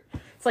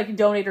 It's like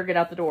donate or get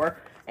out the door.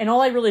 And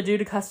all I really do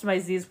to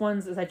customize these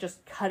ones is I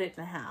just cut it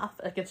in half.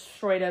 Like, it's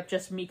straight up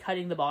just me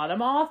cutting the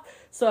bottom off.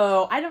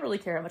 So I don't really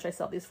care how much I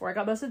sell these for. I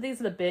got most of these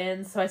in the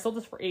bins, so I sold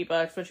this for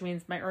 $8, which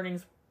means my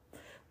earnings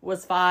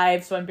was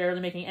 $5, so I'm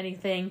barely making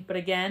anything. But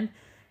again,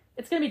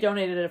 it's going to be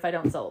donated if I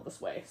don't sell it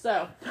this way.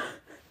 So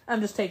I'm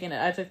just taking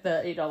it. I took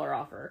the $8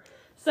 offer.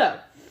 So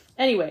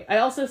anyway, I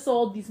also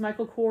sold these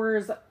Michael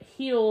Kors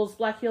heels,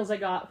 black heels I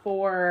got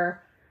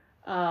for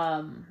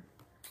 $12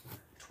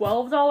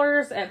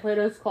 at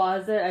Plato's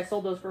Closet. I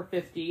sold those for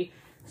 $50.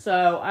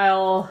 So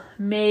I'll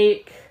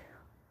make,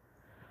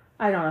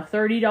 I don't know,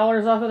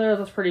 $30 off of those.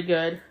 That's pretty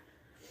good.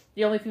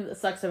 The only thing that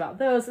sucks about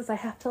those is I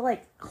have to,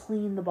 like,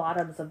 clean the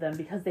bottoms of them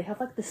because they have,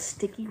 like, the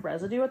sticky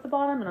residue at the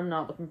bottom, and I'm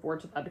not looking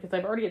forward to that because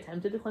I've already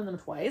attempted to clean them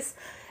twice,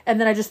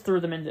 and then I just threw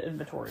them into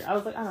inventory. I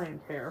was like, I don't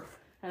even care.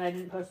 And I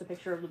didn't post a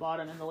picture of the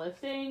bottom in the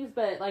listings,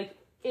 but, like,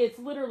 it's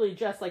literally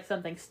just, like,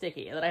 something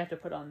sticky that I have to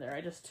put on there.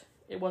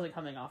 It wasn't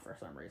coming off for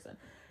some reason.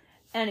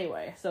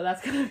 Anyway, so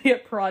that's going to be a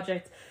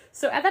project.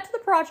 So add that to the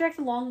project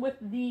along with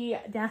the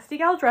Nasty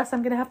Gal dress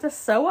I'm going to have to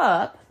sew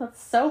up.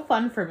 That's so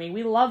fun for me.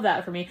 We love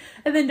that for me.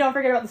 And then don't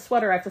forget about the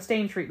sweater I have to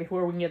stain treat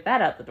before we can get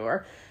that out the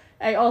door.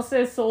 I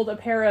also sold a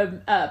pair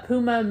of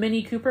Puma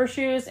Mini Cooper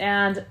shoes,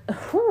 and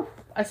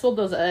I sold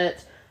those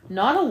at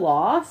not a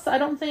loss, I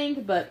don't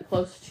think, but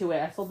close to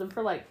it. I sold them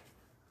for like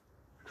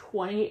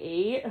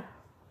 $28,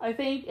 I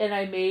think, and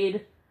I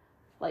made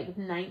like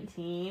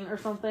 $19 or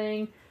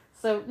something.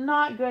 So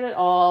not good at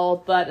all,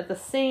 but at the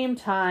same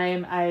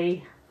time,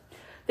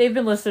 they've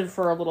been listed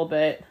for a little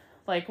bit.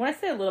 Like, when I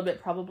say a little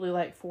bit, probably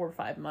like 4 or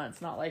 5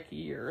 months, not like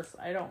years.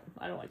 I don't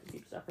like to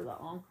keep stuff for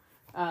that long.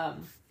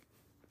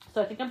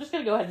 So I think I'm just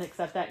gonna go ahead and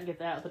accept that and get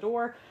that out the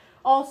door.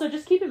 Also,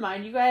 just keep in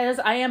mind, you guys,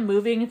 I'm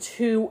moving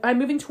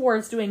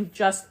towards doing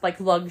just like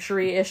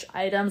luxury-ish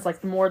items,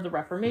 like more of the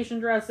Reformation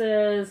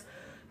dresses,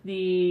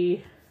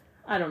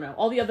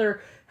 all the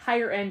other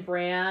higher end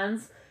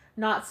brands.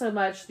 Not so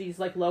much these,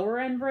 like,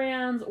 lower-end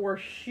brands or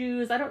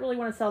shoes. I don't really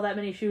want to sell that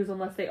many shoes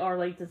unless they are,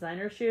 like,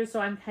 designer shoes. So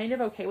I'm kind of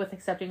okay with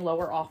accepting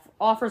lower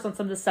offers on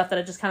some of the stuff that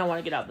I just kind of want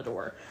to get out the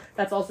door.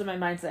 That's also my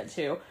mindset,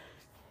 too.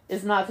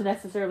 Is not to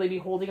necessarily be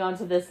holding on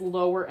to this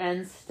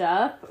lower-end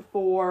stuff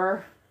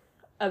for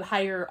a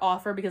higher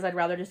offer, because I'd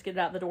rather just get it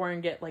out the door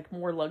and get, like,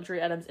 more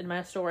luxury items in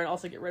my store and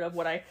also get rid of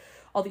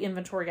all the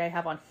inventory I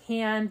have on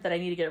hand that I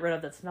need to get rid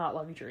of that's not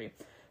luxury.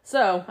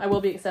 So I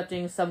will be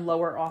accepting some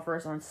lower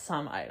offers on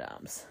some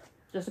items.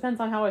 Just depends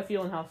on how I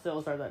feel and how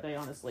sales are that day,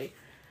 honestly.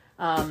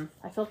 I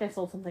feel like I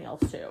sold something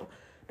else too.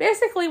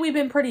 Basically, we've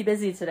been pretty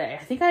busy today.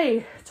 I think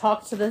I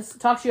talked to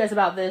you guys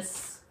about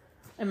this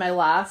in my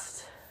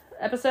last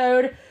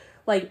episode.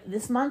 Like,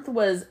 this month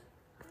was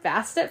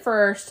fast at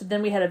first,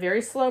 then we had a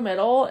very slow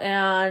middle,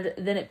 and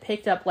then it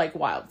picked up like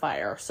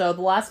wildfire. So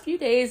the last few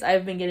days,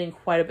 I've been getting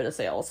quite a bit of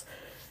sales.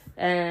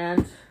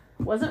 And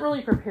wasn't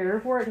really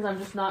prepared for it because I'm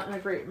just not in a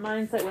great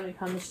mindset when it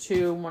comes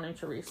to wanting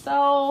to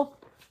resell.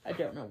 I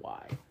don't know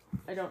why.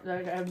 I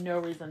have no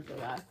reason for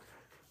that.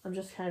 I'm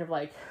just kind of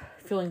like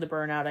feeling the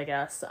burnout, I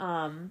guess.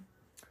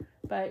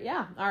 But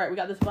yeah. All right. We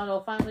got this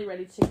bundle finally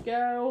ready to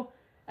go.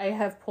 I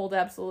have pulled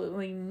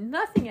absolutely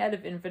nothing out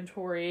of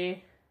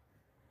inventory,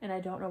 and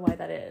I don't know why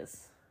that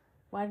is.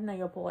 Why didn't I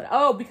go pull it?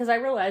 Oh, because I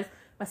realized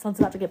my son's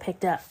about to get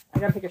picked up. I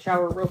gotta take a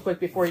shower real quick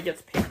before he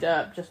gets picked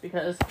up, just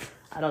because,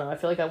 I don't know, I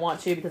feel like I want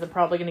to, because I'm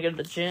probably gonna go to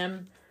the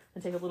gym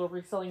and take a little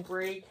reselling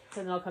break,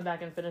 and then I'll come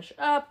back and finish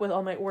up with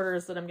all my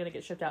orders that I'm going to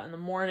get shipped out in the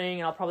morning,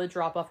 and I'll probably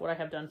drop off what I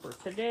have done for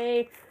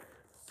today.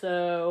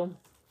 So,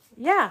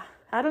 yeah,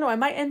 I don't know. I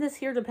might end this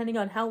here depending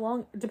on how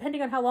long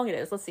it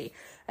is. Let's see.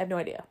 I have no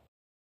idea.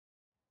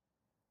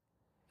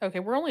 Okay,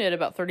 we're only at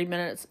about 30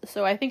 minutes,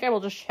 so I think I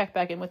will just check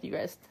back in with you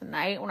guys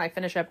tonight when I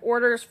finish up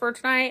orders for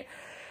tonight.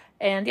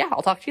 And yeah,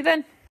 I'll talk to you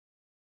then.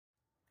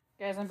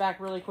 Guys, I'm back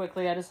really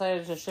quickly. I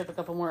decided to ship a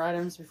couple more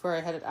items before I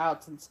headed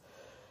out since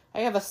I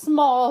have a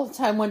small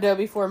time window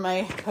before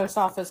my post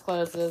office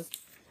closes.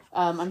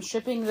 I'm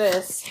shipping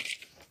this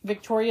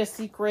Victoria's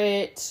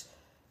Secret,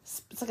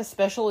 it's like a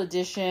special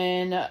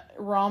edition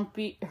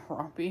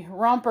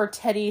romper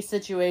teddy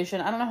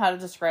situation. I don't know how to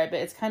describe it.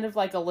 It's kind of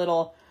like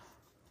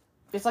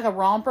it's like a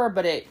romper,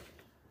 but it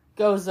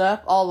goes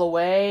up all the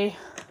way,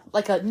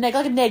 like a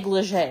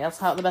negligee. That's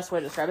the best way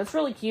to describe it. It's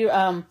really cute.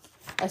 I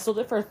sold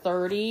it for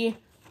 $30,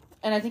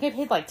 and I think I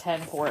paid like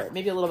 $10 for it,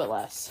 maybe a little bit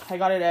less. I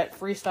got it at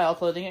Freestyle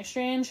Clothing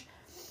Exchange.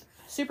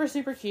 Super,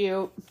 super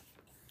cute.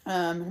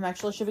 I'm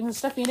actually shipping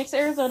this to Phoenix,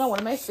 Arizona, one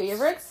of my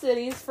favorite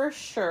cities for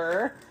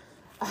sure.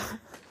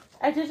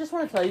 I did just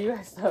want to tell you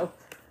guys, though,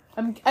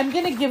 I'm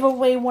going to give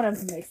away one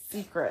of my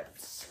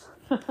secrets.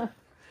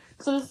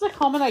 So this is a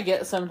comment I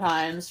get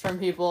sometimes from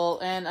people,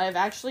 and I've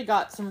actually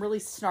got some really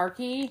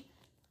snarky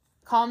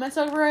comments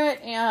over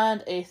it,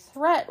 and a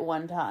threat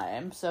one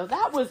time. So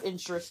that was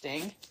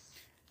interesting.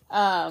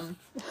 So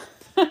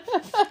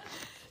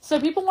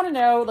people want to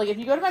know, like, if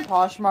you go to my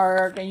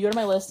Poshmark and you go to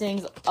my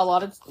listings,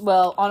 on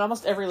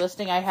almost every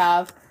listing I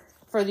have,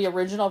 for the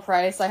original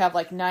price, I have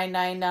like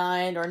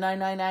 $9.99 or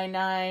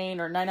 $9.999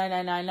 or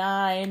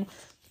 $9.999.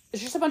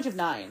 It's just a bunch of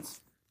nines.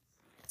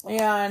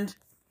 And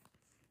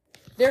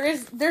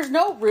there's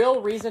no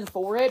real reason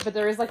for it, but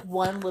there is like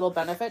one little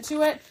benefit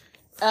to it.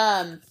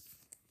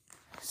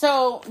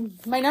 So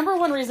my number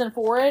one reason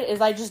for it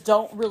is I just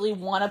don't really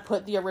want to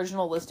put the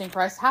original listing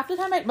price.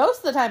 Most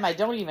of the time I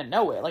don't even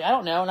know it. Like, I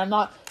don't know, and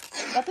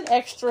that's an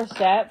extra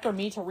step for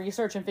me to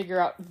research and figure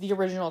out the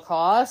original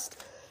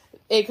cost.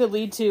 It could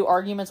lead to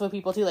arguments with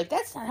people too, like,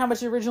 that's not how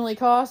much it originally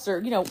cost, or,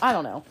 I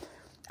don't know.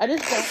 I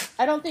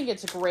don't think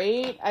it's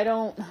great.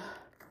 I'm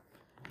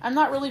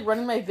not really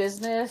running my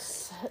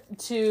business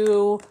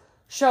to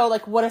show,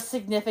 like, what a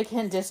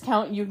significant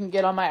discount you can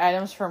get on my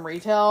items from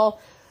retail.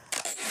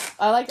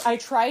 I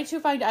try to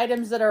find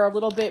items that are a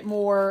little bit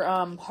more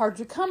hard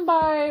to come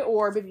by,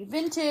 or maybe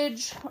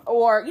vintage,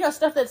 or,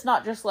 stuff that's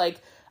not just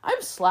like,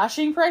 I'm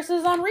slashing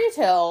prices on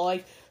retail.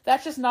 Like,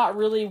 that's just not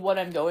really what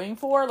I'm going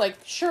for. Like,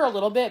 sure, a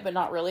little bit, but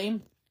not really.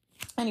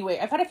 Anyway,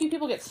 I've had a few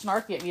people get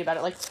snarky at me about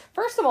it. Like,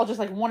 first of all, just,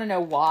 like, want to know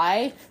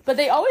why. But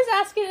they always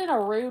ask it in a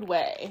rude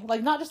way.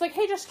 Like, not just like,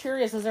 hey, just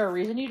curious, is there a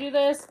reason you do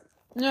this?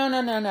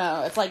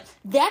 No. It's like,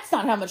 that's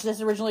not how much this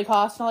originally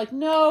cost. And I'm like,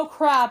 no,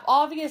 crap.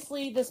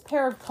 Obviously, this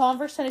pair of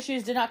Converse tennis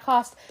shoes did not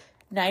cost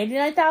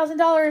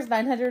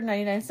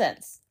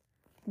 $99,999.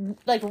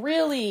 Like,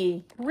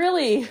 really?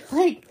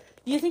 Like,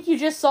 you think you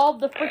just solved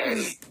the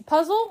freaking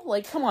puzzle?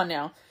 Like, come on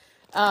now.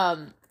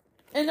 And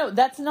no,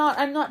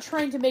 I'm not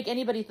trying to make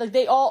anybody, like,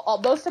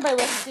 most of my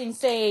listings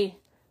say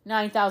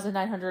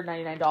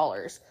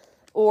 $9,999,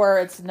 or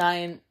it's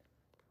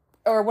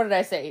or what did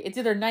I say? It's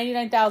either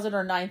 $99,000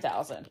 or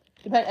 $9,000.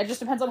 It just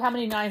depends on how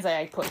many nines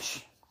I push.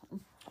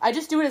 I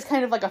just do it as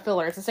kind of like a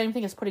filler. It's the same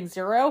thing as putting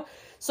zero.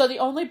 So the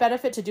only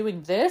benefit to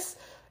doing this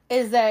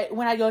is that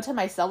when I go to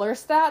my seller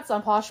stats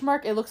on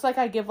Poshmark, it looks like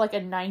I give like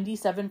a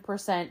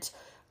 97%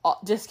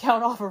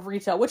 discount off of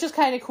retail, which is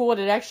kind of cool,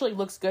 and it actually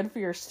looks good for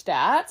your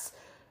stats.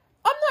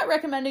 I'm not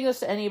recommending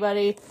this to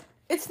anybody.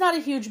 It's not a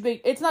huge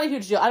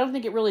deal. I don't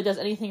think it really does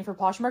anything for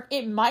Poshmark.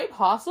 It might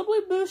possibly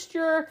boost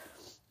your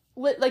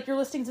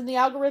listings in the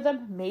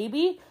algorithm,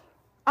 maybe.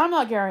 I'm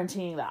not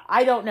guaranteeing that.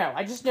 I don't know.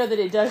 I just know that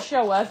it does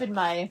show up in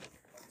my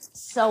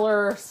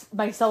seller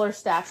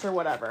stats or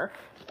whatever,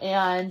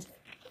 and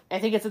I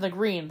think it's in the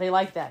green. They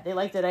like that. They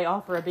like that I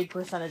offer a big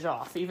percentage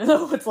off, even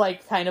though it's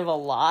like kind of a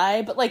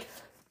lie. But like,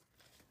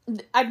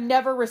 I've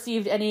never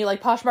received any,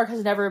 like, Poshmark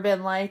has never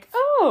been like,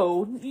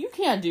 oh, you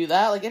can't do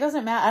that. Like, it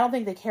doesn't matter. I don't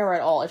think they care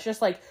at all. It's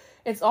just like,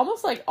 it's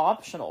almost like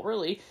optional,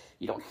 really.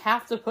 You don't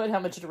have to put how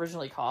much it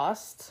originally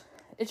cost.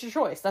 It's your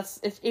choice.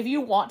 If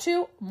you want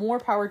to, more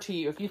power to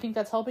you. If you think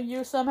that's helping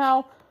you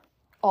somehow,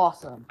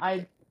 awesome.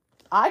 I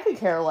could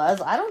care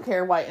less. I don't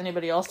care why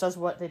anybody else does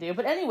what they do.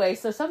 But anyway,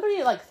 so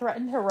somebody, like,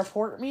 threatened to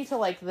report me to,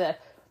 like, the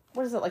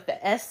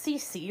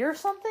SCC or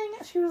something?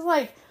 She was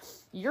like,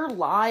 you're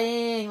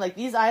lying. Like,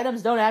 these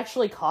items don't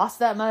actually cost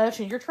that much,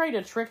 and you're trying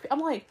to trick me. I'm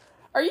like,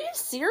 are you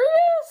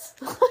serious?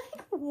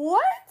 Like,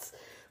 what?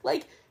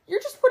 Like,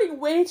 you're just putting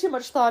way too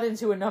much thought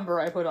into a number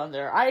I put on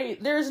there.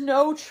 There's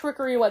no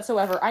trickery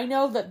whatsoever. I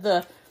know that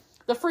the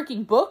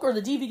freaking book or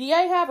the DVD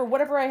I have or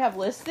whatever I have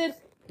listed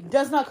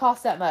does not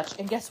cost that much.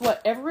 And guess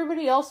what?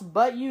 Everybody else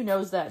but you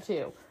knows that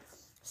too.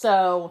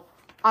 So,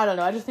 I don't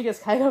know. I just think it's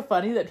kind of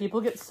funny that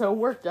people get so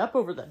worked up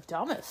over the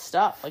dumbest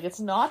stuff. Like,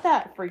 it's not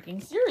that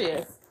freaking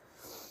serious.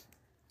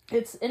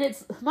 It's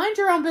mind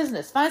your own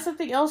business. Find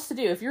something else to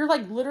do. If you're,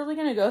 like, literally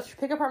going to go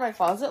pick apart my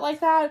closet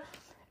like that,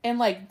 and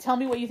like tell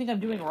me what you think I'm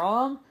doing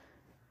wrong,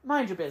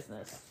 mind your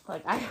business.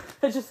 Like I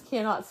just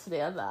cannot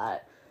stand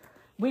that.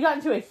 We got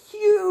into a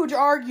huge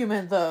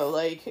argument though.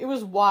 Like it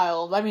was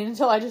wild. I mean,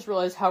 until I just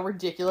realized how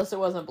ridiculous it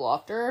was and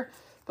blocked her.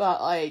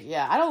 But like,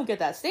 yeah, I don't get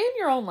that. Stay in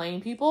your own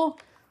lane, people.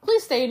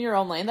 Please stay in your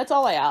own lane. That's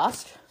all I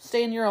ask.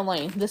 Stay in your own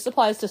lane. This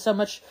applies to so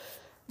much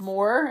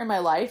more in my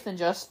life than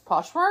just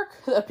Poshmark,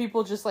 that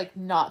people just like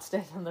not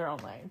stay in their own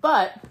lane.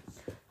 But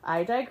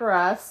I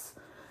digress.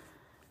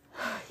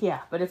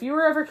 Yeah, but if you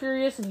were ever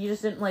curious and you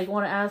just didn't like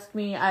want to ask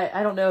me,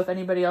 I don't know if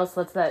anybody else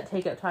lets that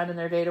take up time in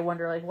their day to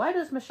wonder like, why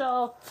does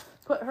Michelle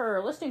put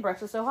her listing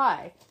prices so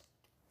high?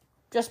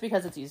 Just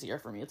because it's easier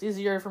for me. It's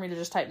easier for me to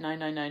just type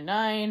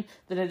 9999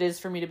 than it is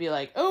for me to be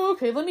like, oh,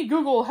 okay, let me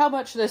Google how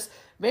much this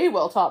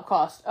Maywell top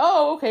cost.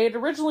 Oh, okay, it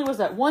originally was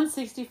at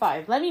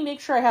 $165. Let me make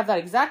sure I have that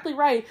exactly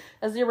right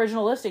as the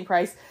original listing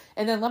price,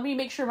 and then let me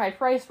make sure my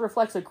price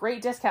reflects a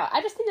great discount.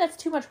 I just think that's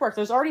too much work.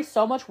 There's already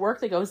so much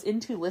work that goes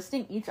into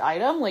listing each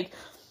item. Like,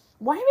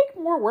 why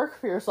make more work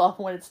for yourself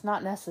when it's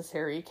not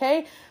necessary,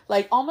 okay?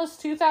 Like,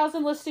 almost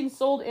 2,000 listings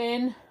sold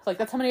in. Like,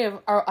 that's how many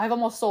I've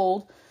almost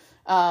sold.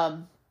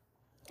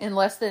 In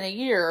less than a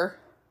year.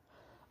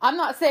 I'm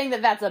not saying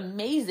that that's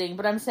amazing,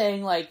 but I'm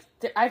saying like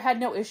I've had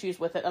no issues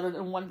with it other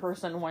than one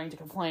person wanting to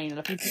complain and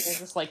a few people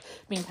just like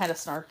being kind of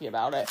snarky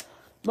about it.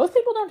 Most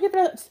people don't give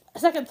it a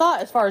second thought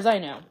as far as I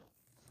know.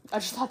 I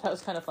just thought that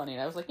was kind of funny.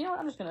 And I was like, you know what,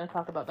 I'm just going to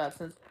talk about that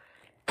since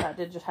that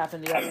did just happen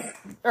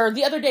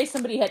the other day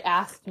somebody had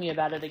asked me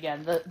about it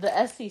again. The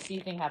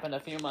SCC thing happened a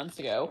few months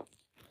ago.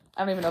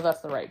 I don't even know if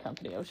that's the right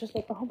company. I was just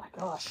like, oh my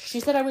gosh. She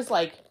said I was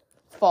like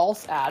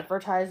false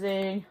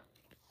advertising.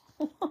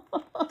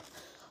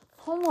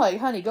 I'm like,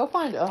 honey, go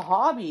find a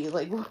hobby.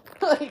 Like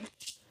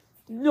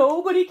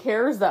nobody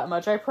cares that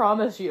much. I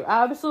promise you,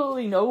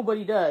 absolutely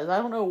nobody does. I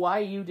don't know why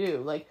you do.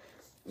 Like,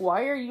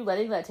 why are you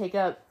letting that take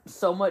up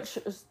so much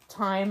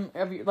time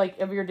of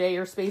your day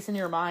or space in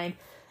your mind?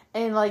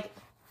 And like,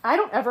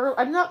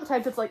 I'm not the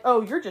type that's like,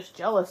 oh, you're just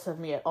jealous of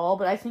me at all.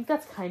 But I think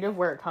that's kind of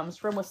where it comes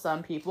from with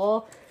some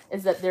people,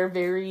 is that they're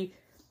very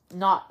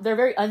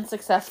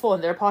unsuccessful in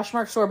their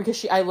Poshmark store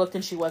because I looked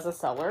and she was a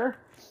seller.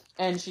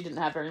 And she didn't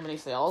have very many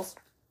sales.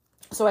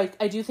 So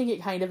I do think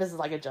it kind of is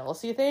like a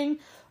jealousy thing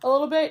a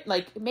little bit.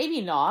 Like,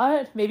 maybe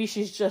not. Maybe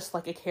she's just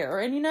like a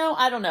Karen, you know?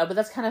 I don't know. But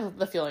that's kind of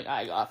the feeling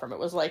I got from it.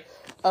 Was like,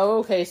 oh,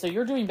 okay, so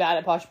you're doing bad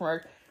at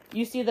Poshmark.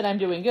 You see that I'm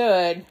doing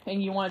good.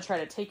 And you want to try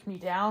to take me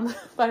down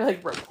by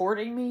like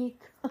reporting me.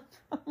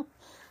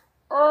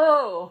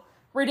 Oh,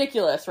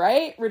 ridiculous,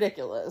 right?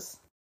 Ridiculous.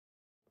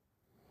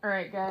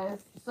 Alright,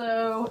 guys.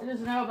 So it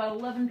is now about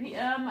 11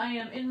 p.m. I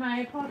am in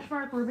my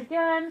Poshmark room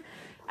again.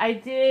 I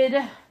did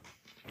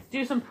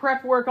do some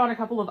prep work on a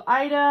couple of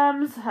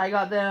items. I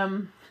got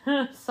them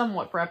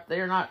somewhat prepped.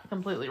 They're not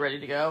completely ready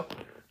to go.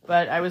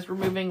 But I was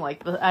removing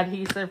like the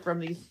adhesive from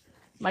these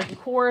Michael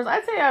Kors.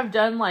 I'd say I've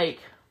done like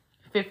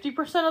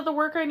 50% of the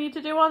work I need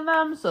to do on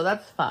them. So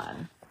that's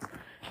fun.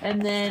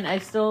 And then I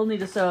still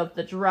need to sew up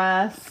the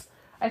dress.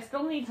 I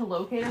still need to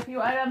locate a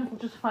few items,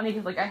 which is funny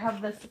because like I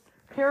have this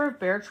pair of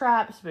Bear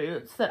Traps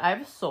boots that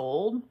I've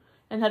sold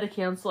and had to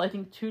cancel I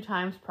think 2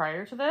 times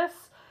prior to this.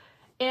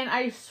 And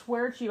I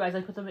swear to you guys,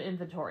 I put them in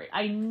inventory.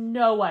 I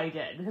know I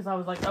did, because I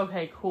was like,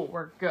 okay, cool,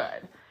 we're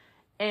good.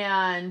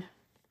 And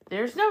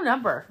there's no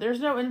number.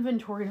 There's no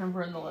inventory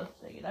number in the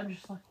listing. And I'm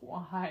just like,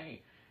 why?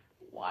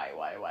 Why?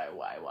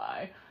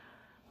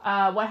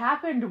 What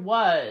happened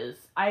was,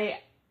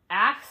 I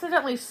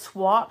accidentally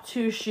swapped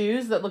 2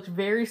 shoes that looked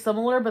very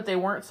similar, but they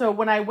weren't. So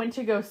when I went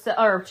to go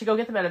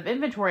get them out of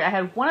inventory, I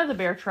had one of the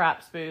Bear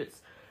Traps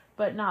boots,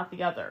 but not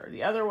the other.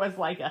 The other was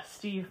like a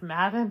Steve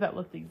Madden that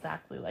looked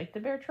exactly like the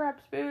Bear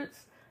Traps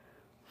boots.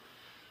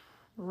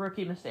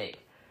 Rookie mistake.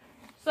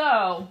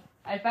 So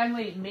I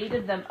finally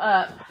mated them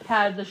up,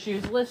 had the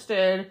shoes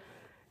listed,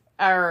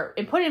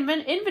 and put in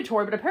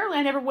inventory, but apparently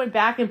I never went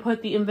back and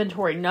put the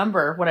inventory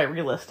number when I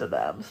relisted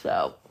them.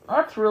 So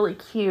that's really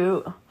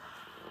cute.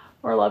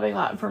 We're loving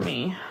that for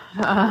me.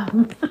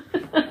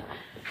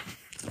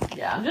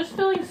 Yeah, I'm just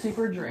feeling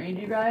super drained,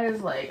 you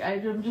guys. Like,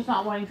 I'm just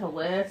not wanting to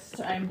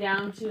list. I'm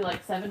down to,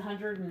 like,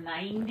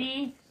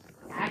 790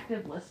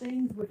 active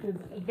listings, which is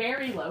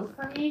very low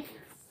for me.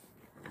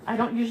 I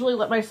don't usually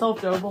let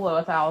myself go below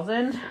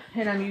 1,000,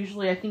 and I'm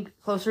usually, I think,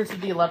 closer to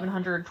the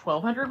 1,100,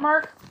 1,200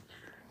 mark.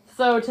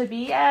 So to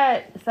be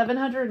at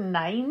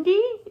 790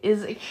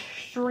 is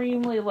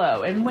extremely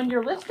low. And when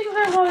your listings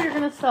are low, you're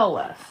going to sell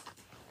less.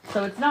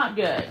 So it's not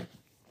good.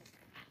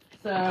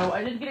 So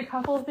I did get a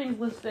couple of things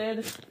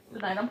listed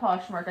tonight on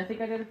Poshmark. I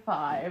think I did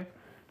 5,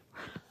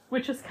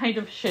 which is kind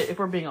of shit if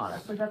we're being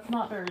honest. Like, that's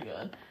not very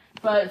good,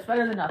 but it's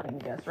better than nothing, I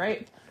guess,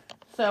 right?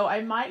 So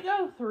I might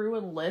go through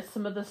and list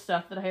some of the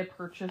stuff that I had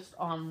purchased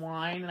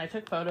online and I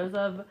took photos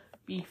of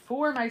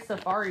before my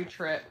safari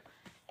trip,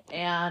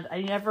 and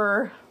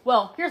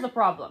well, here's the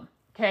problem,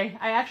 okay?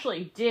 I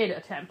actually did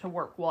attempt to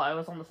work while I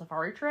was on the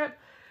safari trip.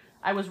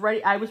 I was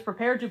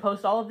prepared to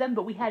post all of them,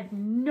 but we had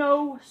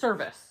no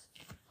service.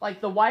 Like,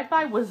 the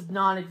Wi-Fi was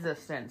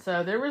non-existent,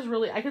 so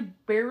I could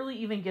barely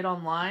even get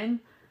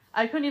online.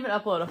 I couldn't even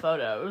upload a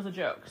photo. It was a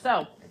joke.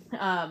 So,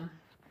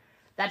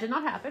 That did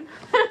not happen.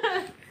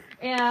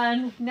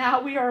 And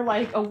now we are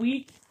like a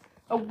week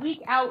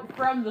out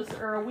from this,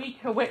 or a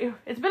week away.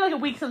 It's been like a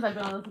week since I've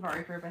been on the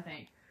safari trip, I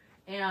think.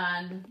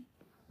 And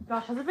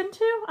gosh, has it been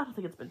 2? I don't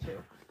think it's been 2.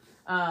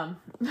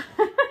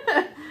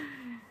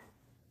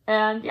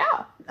 And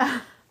yeah,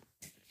 I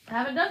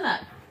haven't done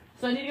that.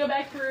 So I need to go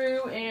back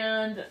through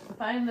and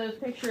find those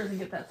pictures and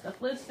get that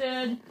stuff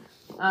listed.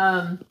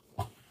 I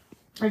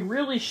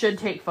really should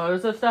take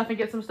photos of stuff and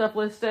get some stuff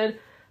listed,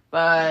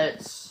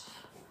 but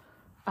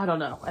I don't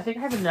know. I think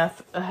I have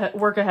enough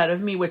work ahead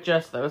of me with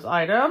just those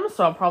items,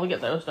 so I'll probably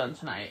get those done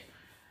tonight.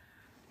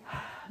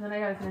 Then I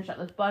gotta finish out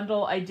this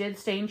bundle. I did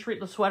stain treat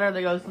the sweater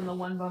that goes in the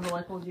one bundle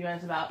I told you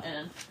guys about,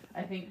 and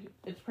I think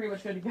it's pretty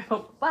much good to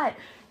go. But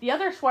the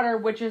other sweater,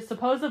 which is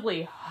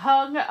supposedly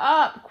hung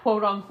up,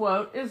 quote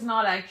unquote, is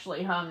not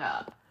actually hung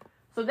up.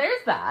 So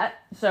there's that.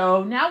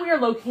 So now we are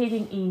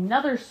locating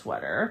another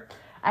sweater.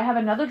 I have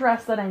another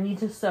dress that I need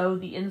to sew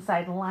the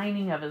inside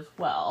lining of as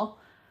well.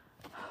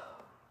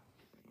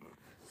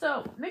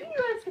 So maybe you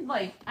guys could,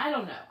 like, I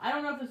don't know. I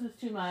don't know if this is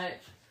too much.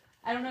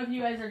 I don't know if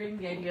you guys are getting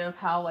the idea of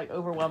how, like,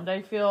 overwhelmed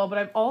I feel. But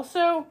I'm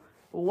also,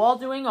 while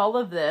doing all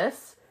of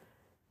this,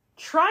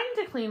 trying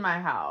to clean my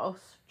house,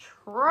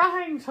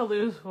 trying to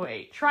lose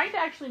weight, trying to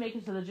actually make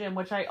it to the gym,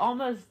 which I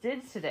almost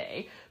did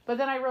today. But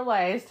then I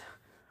realized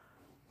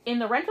in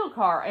the rental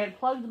car, I had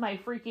plugged my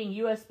freaking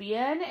USB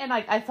in, and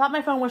I thought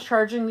my phone was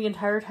charging the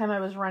entire time I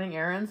was running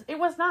errands. It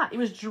was not. It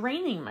was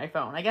draining my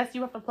phone. I guess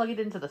you have to plug it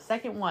into the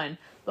second one,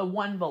 the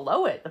one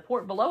below it, the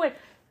port below it.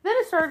 Then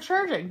it started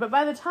charging. But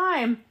by the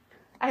time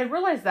I had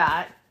realized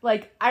that,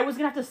 like, I was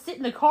going to have to sit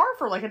in the car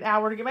for like an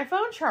hour to get my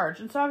phone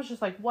charged. And so I was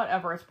just like,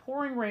 whatever. It's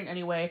pouring rain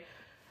anyway.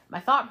 My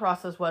thought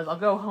process was, I'll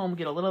go home,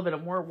 get a little bit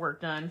of more work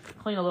done,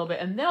 clean a little bit,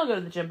 and then I'll go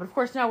to the gym. But of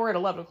course, now we're at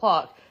 11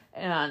 o'clock,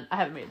 and I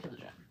haven't made it to the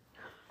gym.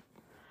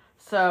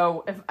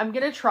 So if I'm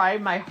going to try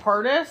my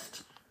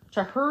hardest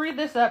to hurry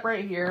this up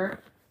right here,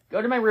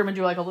 go to my room and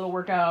do like a little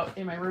workout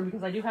in my room,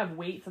 because I do have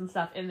weights and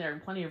stuff in there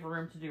and plenty of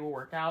room to do a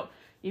workout,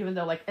 even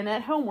though like an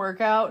at-home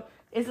workout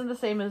isn't the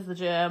same as the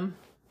gym.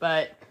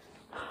 But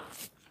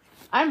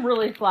I'm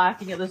really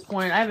slacking at this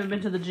point. I haven't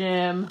been to the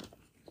gym.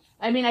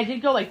 I mean, I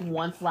did go like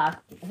once last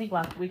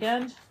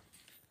weekend.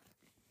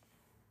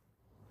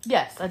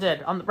 Yes, I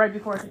did. Right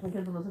before I took my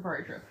kids on the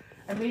safari trip.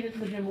 I made it to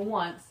the gym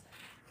once.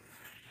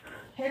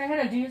 And I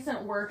had a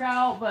decent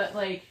workout, but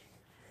like,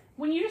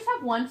 when you just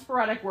have one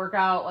sporadic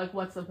workout, like,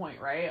 what's the point,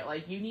 right?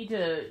 Like, you need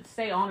to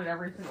stay on it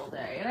every single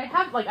day. And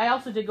I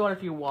also did go on a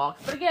few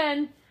walks, but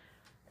again,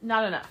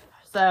 not enough.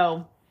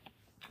 So,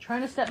 trying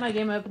to step my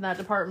game up in that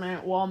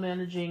department while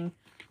managing,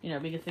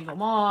 being a single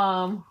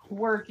mom,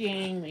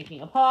 working,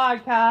 making a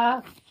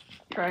podcast,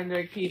 trying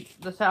to keep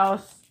this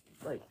house,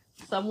 like,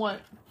 somewhat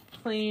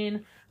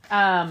clean.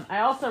 I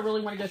also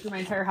really want to go through my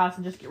entire house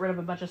and just get rid of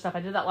a bunch of stuff.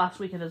 I did that last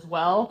weekend as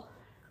well.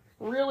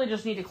 Really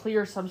just need to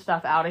clear some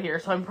stuff out of here.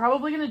 So I'm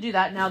probably going to do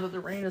that now that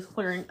the rain is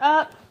clearing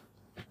up.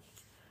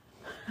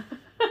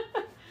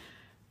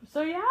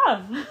 So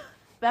yeah,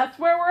 that's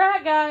where we're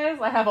at, guys.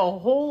 I have a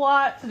whole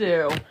lot to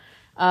do.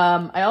 I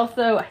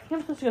think I'm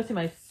supposed to go see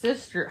my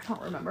sister. I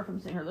don't remember if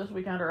I'm seeing her this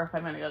weekend or if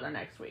I'm going to go there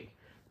next week.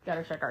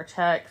 Gotta check our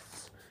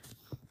texts.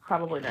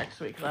 Probably next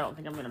week, because I don't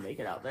think I'm going to make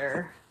it out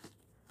there.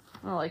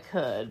 Well, I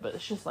could, but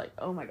it's just like,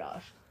 oh my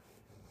gosh.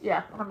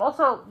 Yeah, I'm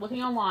also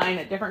looking online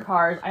at different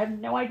cars. I have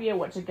no idea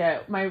what to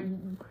get.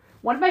 One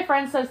of my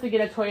friends says to get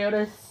a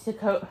Toyota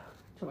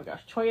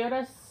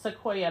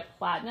Sequoia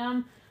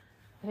Platinum.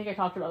 I think I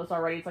talked about this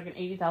already. It's like an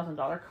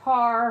 $80,000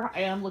 car.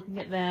 I am looking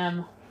at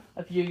them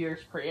a few years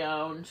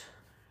pre-owned.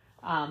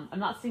 I'm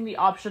not seeing the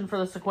option for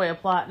the Sequoia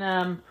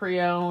Platinum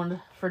pre-owned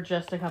for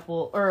just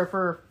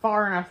for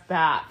far enough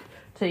back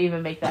to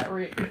even make that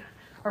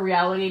a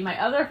reality.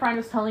 My other friend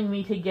is telling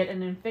me to get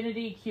an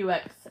Infiniti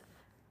QX80.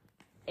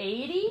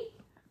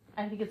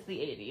 I think it's the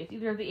 80. It's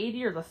either the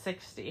 80 or the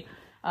 60.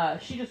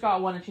 She just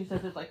got one and she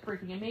says it's like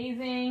freaking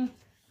amazing.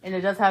 And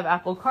it does have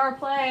Apple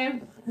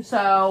CarPlay.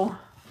 So,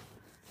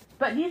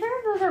 but neither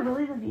of those are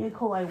really the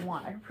vehicle I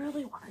want. I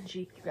really want a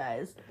Jeep, you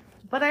guys.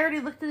 But I already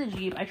looked at the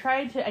Jeep. I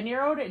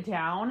narrowed it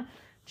down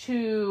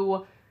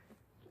to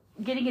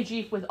getting a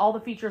Jeep with all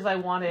the features I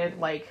wanted,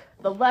 like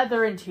the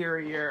leather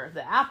interior,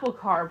 the Apple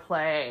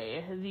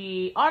CarPlay,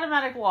 the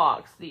automatic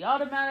locks, the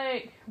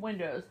automatic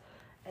windows.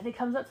 And it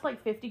comes up to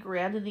like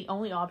 $50,000, and the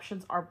only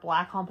options are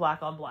black on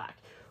black on black.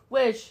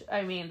 Which,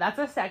 I mean, that's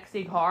a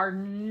sexy car,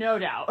 no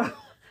doubt.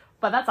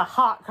 But that's a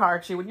hot car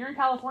too. When you're in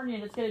California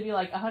and it's going to be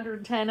like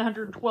 110,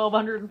 112,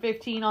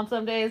 115 on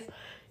some days,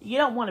 you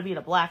don't want to be in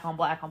a black on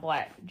black on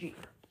black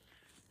Jeep.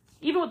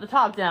 Even with the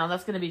top down,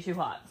 that's going to be too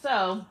hot.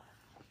 So,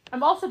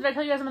 did I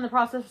tell you guys I'm in the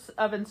process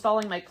of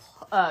installing my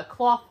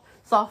cloth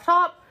soft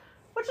top?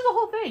 Which is a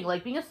whole thing.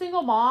 Like, being a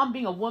single mom,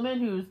 being a woman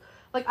who's,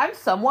 like, I'm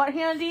somewhat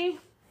handy.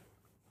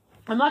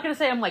 I'm not going to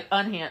say I'm, like,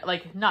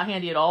 not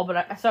handy at all,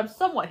 but I'm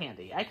somewhat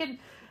handy. I can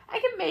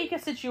make a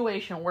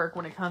situation work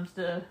when it comes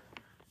to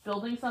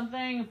building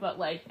something, but,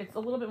 like, it's a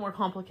little bit more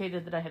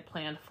complicated than I had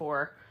planned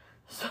for.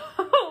 So,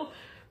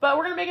 But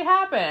we're going to make it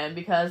happen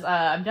because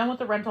I'm done with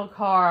the rental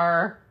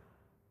car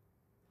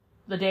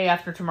the day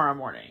after tomorrow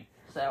morning.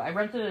 So I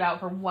rented it out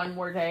for one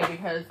more day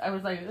because I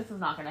was like, this is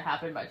not going to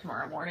happen by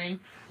tomorrow morning.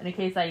 And in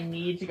case I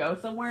need to go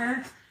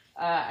somewhere,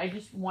 I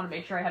just want to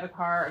make sure I have a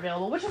car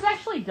available, which is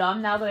actually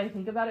dumb now that I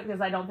think about it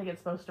because I don't think it's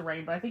supposed to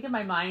rain. But I think in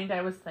my mind,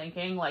 I was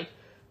thinking, like,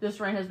 this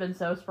rain has been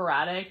so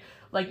sporadic.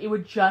 Like, it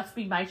would just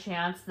be my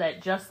chance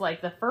that just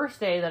like the first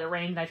day that it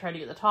rained and I tried to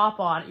get the top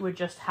on, it would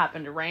just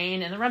happen to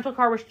rain. And the rental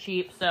car was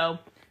cheap, so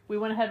we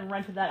went ahead and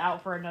rented that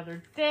out for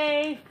another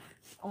day.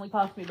 Only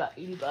cost me about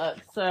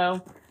 $80.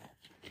 So,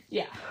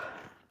 yeah.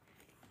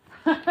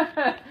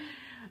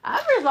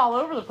 I'm just all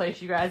over the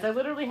place, you guys. I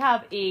literally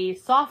have a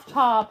soft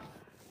top,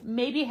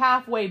 maybe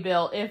halfway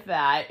built, if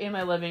that, in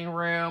my living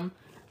room.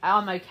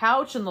 On my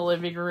couch in the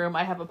living room,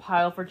 I have a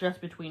pile for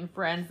Just Between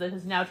Friends that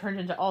has now turned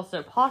into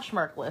also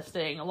Poshmark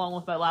listing, along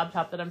with my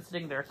laptop that I'm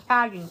sitting there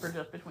tagging for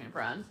Just Between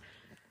Friends.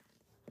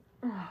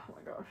 Oh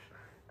my gosh.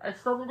 I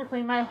still need to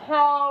clean my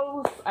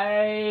house.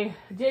 I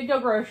did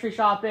go grocery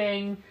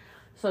shopping,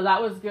 so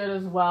that was good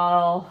as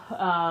well.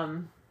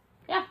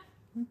 Yeah,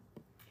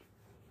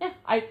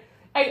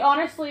 I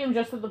honestly am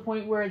just at the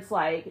point where it's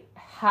like,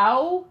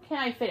 how can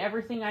I fit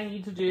everything I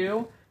need to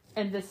do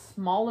in this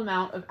small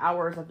amount of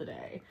hours of the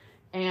day?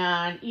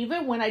 And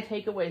even when I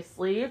take away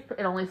sleep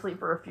and only sleep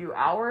for a few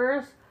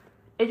hours,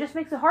 it just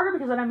makes it harder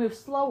because then I move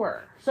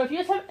slower. So if you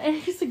guys have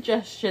any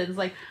suggestions,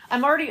 like,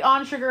 I'm already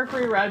on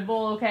sugar-free Red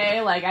Bull, okay?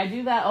 Like, I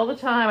do that all the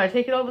time. I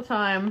take it all the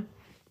time.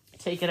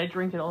 I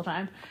drink it all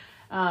the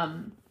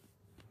time.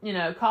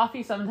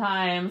 Coffee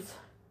sometimes.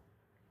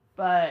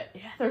 But,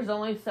 yeah, there's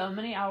only so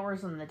many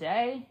hours in the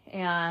day,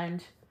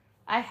 and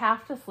I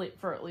have to sleep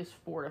for at least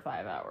 4 to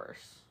 5 hours.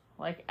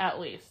 Like, at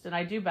least. And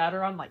I do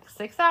better on, like,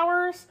 6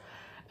 hours.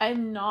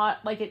 I'm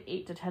not, like, an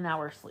 8 to 10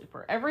 hour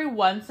sleeper. Every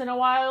once in a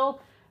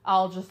while,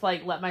 I'll just,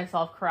 like, let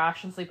myself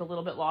crash and sleep a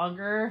little bit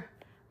longer.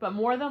 But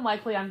more than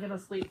likely, I'm going to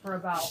sleep for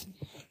about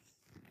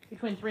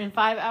between 3 and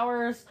 5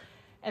 hours.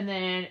 And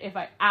then if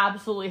I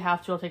absolutely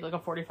have to, I'll take, like, a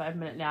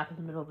 45-minute nap in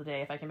the middle of the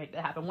day if I can make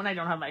that happen when I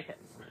don't have my kids.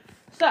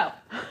 So,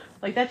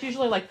 like, that's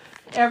usually, like,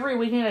 every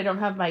weekend I don't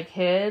have my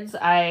kids,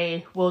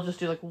 I will just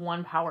do, like,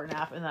 one power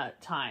nap in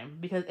that time.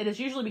 Because it is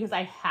usually because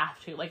I have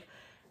to. Like,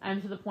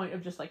 I'm to the point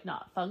of just, like,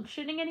 not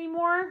functioning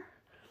anymore.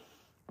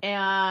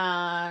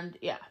 And,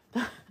 yeah.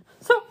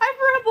 So, I've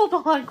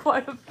rambled on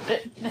quite a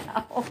bit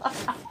now.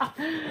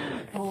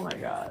 Oh, my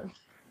gosh.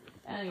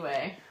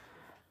 Anyway.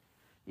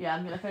 Yeah,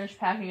 I'm going to finish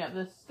packing up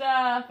this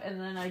stuff.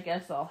 And then I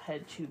guess I'll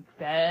head to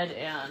bed.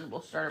 And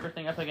we'll start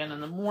everything up again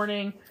in the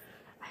morning.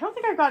 I don't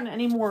think I've gotten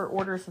any more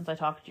orders since I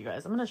talked to you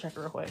guys. I'm going to check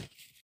real quick.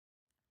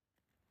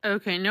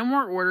 Okay, no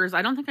more orders.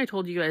 I don't think I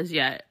told you guys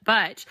yet,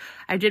 but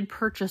I did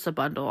purchase a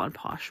bundle on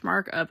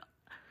Poshmark of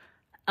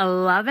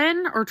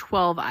 11 or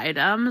 12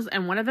 items,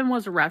 and one of them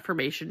was a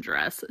Reformation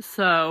dress.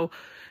 So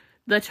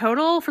the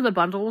total for the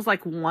bundle was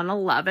like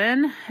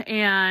 $111,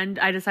 and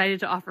I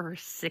decided to offer her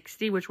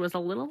 $60, which was a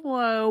little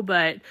low,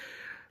 but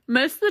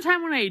most of the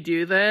time when I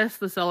do this,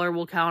 the seller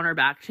will counter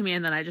back to me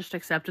and then I just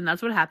accept, and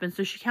that's what happened.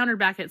 So she countered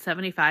back at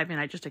 $75 and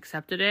I just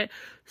accepted it.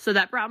 So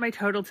that brought my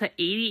total to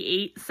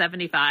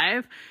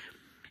 $88.75,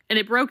 and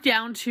it broke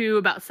down to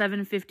about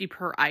 $7.50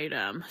 per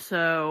item.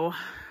 So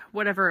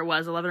whatever it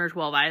was, 11 or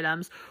 12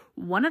 items.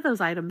 One of those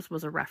items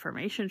was a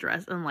Reformation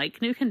dress in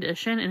like new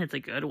condition, and it's a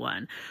good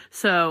one.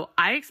 So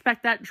I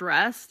expect that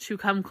dress to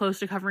come close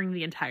to covering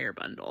the entire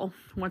bundle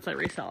once I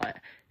resell it.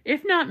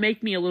 If not,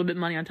 make me a little bit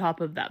money on top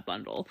of that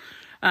bundle.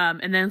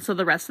 And then so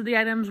the rest of the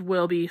items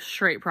will be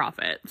straight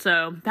profit.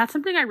 So that's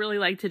something I really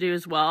like to do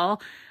as well.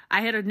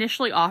 I had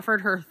initially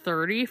offered her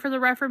 $30 for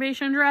the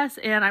Reformation dress,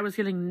 and I was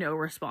getting no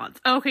response.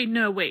 Okay,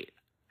 no, wait.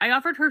 I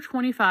offered her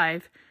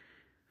 $25.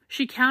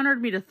 She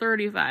countered me to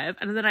 $35,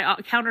 and then I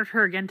countered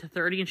her again to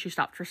 $30, and she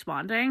stopped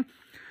responding.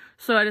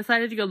 So I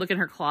decided to go look in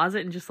her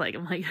closet and just like,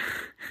 I'm like,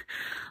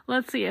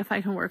 let's see if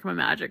I can work my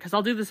magic. Because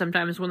I'll do this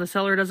sometimes when the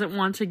seller doesn't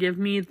want to give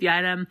me the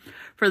item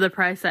for the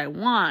price I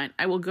want.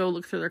 I will go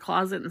look through their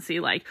closet and see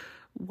like,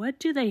 what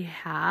do they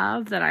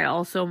have that I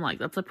also am like,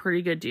 that's a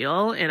pretty good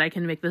deal. And I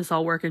can make this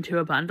all work into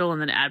a bundle and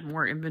then add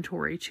more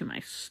inventory to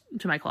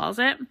my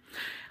closet.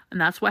 And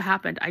that's what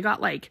happened. I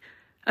got like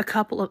a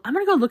couple of, I'm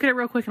going to go look at it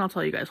real quick and I'll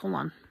tell you guys. Hold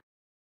on.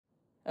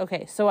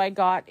 Okay, so I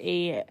got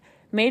a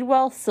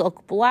Madewell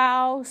silk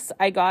blouse.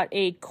 I got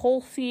a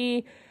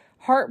Colsey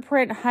heart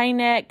print high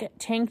neck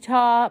tank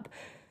top,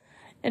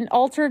 an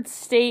Altered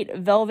State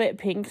velvet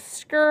pink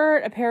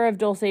skirt, a pair of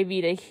Dolce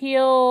Vita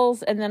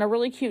heels, and then a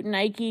really cute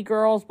Nike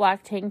girls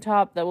black tank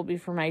top that will be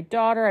for my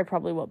daughter. I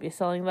probably won't be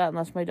selling that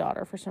unless my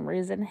daughter for some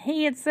reason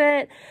hates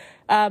it.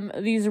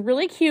 These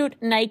really cute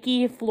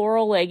Nike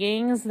floral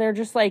leggings. They're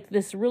just like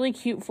this really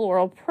cute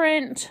floral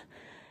print.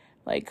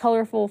 Like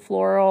colorful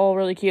floral,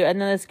 really cute.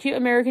 And then this cute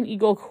American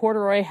Eagle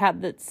corduroy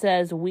hat that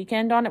says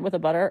weekend on it with a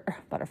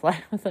butterfly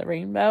with a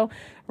rainbow.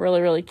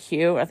 Really, really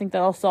cute. I think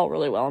that'll sell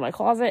really well in my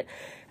closet.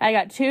 I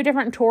got 2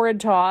 different Torrid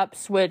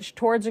tops, which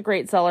Torrid's a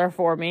great seller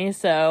for me.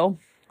 So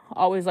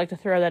always like to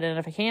throw that in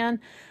if I can.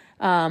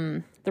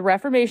 The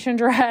Reformation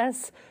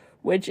dress,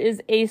 which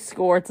is a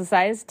score. It's a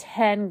size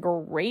 10,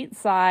 great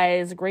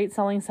size, great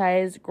selling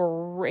size,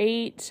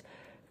 great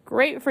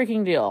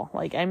freaking deal.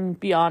 Like, I'm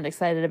beyond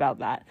excited about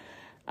that.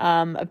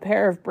 A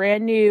pair of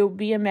brand new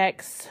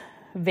BMX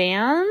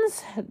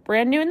Vans,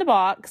 brand new in the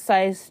box,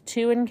 size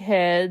 2 in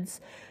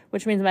kids,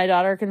 which means my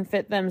daughter can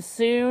fit them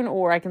soon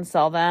or I can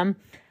sell them.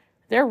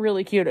 They're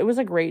really cute. It was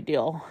a great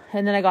deal.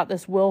 And then I got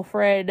this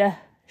Wilfred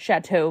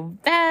Chateau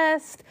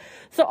vest.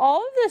 So all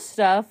of this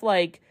stuff,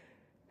 like,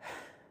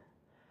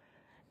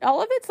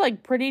 all of it's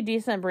like pretty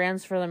decent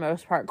brands for the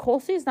most part.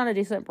 Colsey is not a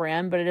decent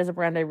brand, but it is a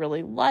brand I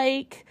really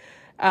like.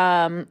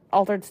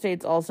 Altered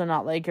State's also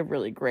not like a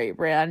really great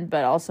brand,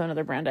 but also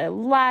another brand I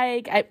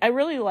like. I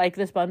really like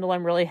this bundle.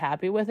 I'm really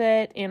happy with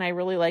it. And I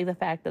really like the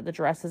fact that the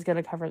dress is going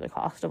to cover the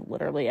cost of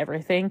literally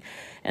everything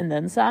and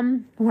then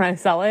some when I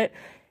sell it.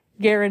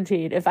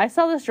 Guaranteed. If I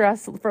sell this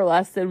dress for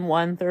less than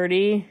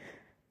 $130,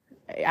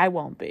 I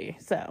won't be.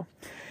 So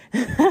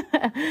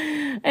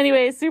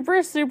anyway, super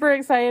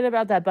excited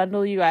about that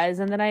bundle, you guys.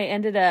 And then I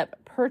ended up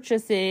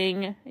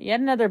purchasing yet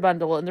another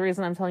bundle. And the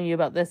reason I'm telling you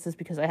about this is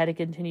because I had to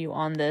continue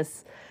on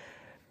this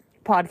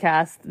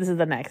podcast. This is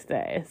the next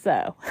day.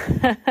 So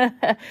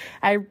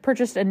I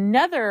purchased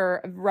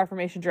another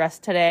Reformation dress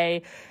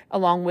today,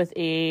 along with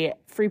a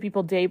Free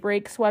People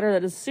Daybreak sweater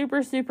that is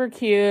super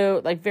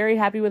cute. Like, very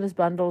happy with this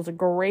bundle. It's a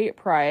great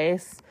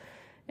price.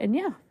 And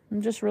yeah,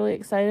 I'm just really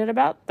excited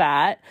about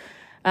that.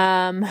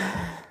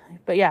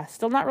 But yeah,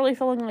 still not really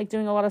feeling like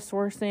doing a lot of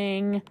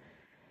sourcing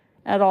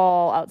at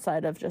all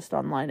outside of just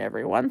online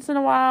every once in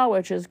a while,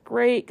 which is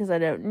great because I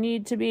don't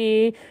need to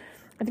be.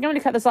 I think I'm going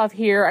to cut this off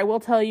here. I will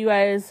tell you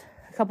guys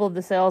a couple of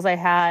the sales I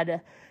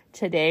had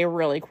today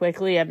really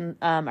quickly. I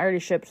already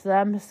shipped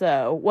them.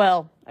 So,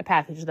 well, I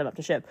packaged them up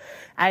to ship.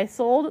 I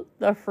sold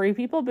the Free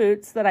People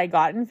boots that I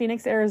got in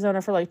Phoenix,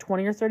 Arizona for like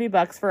 $20 or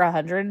 $30 for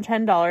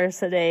 $110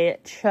 today.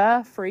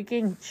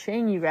 Freaking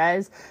ching, you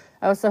guys.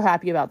 I was so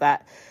happy about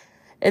that.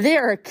 They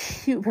are a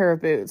cute pair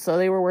of boots, so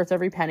they were worth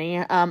every penny.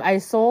 I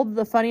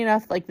sold funny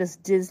enough, like this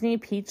Disney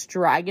Peach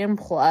Dragon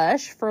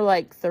plush for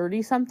like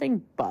 30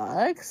 something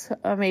bucks.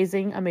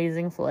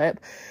 Amazing flip.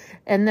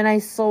 And then I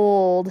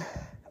sold,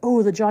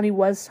 the Johnny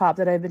Was top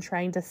that I've been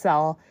trying to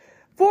sell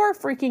for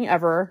freaking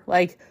ever,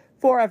 like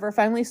forever.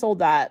 Finally sold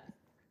that.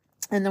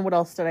 And then what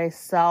else did I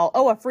sell?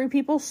 A Free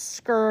People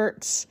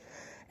skirt.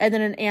 And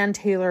then an Ann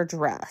Taylor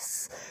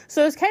dress.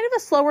 So it's kind of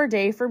a slower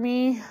day for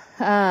me.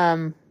 But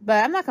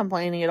I'm not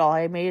complaining at all.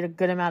 I made a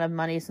good amount of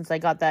money since I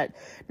got that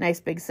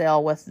nice big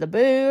sale with the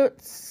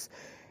boots.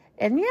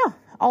 And yeah,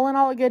 all in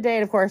all, a good day.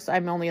 And of course,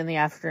 I'm only in the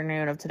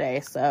afternoon of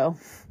today. So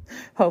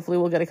hopefully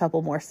we'll get a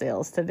couple more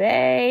sales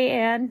today.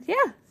 And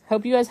yeah,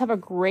 hope you guys have a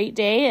great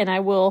day. And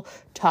I will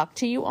talk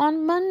to you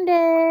on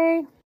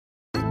Monday.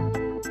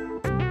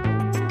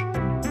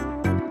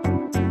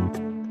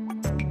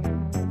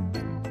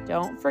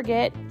 Don't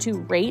forget to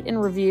rate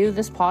and review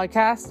this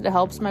podcast. It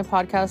helps my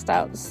podcast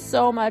out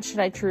so much,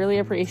 and I truly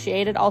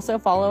appreciate it. Also,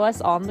 follow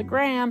us on the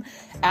gram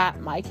at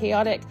My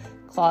Chaotic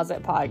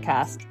Closet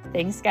Podcast.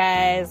 Thanks,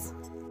 guys.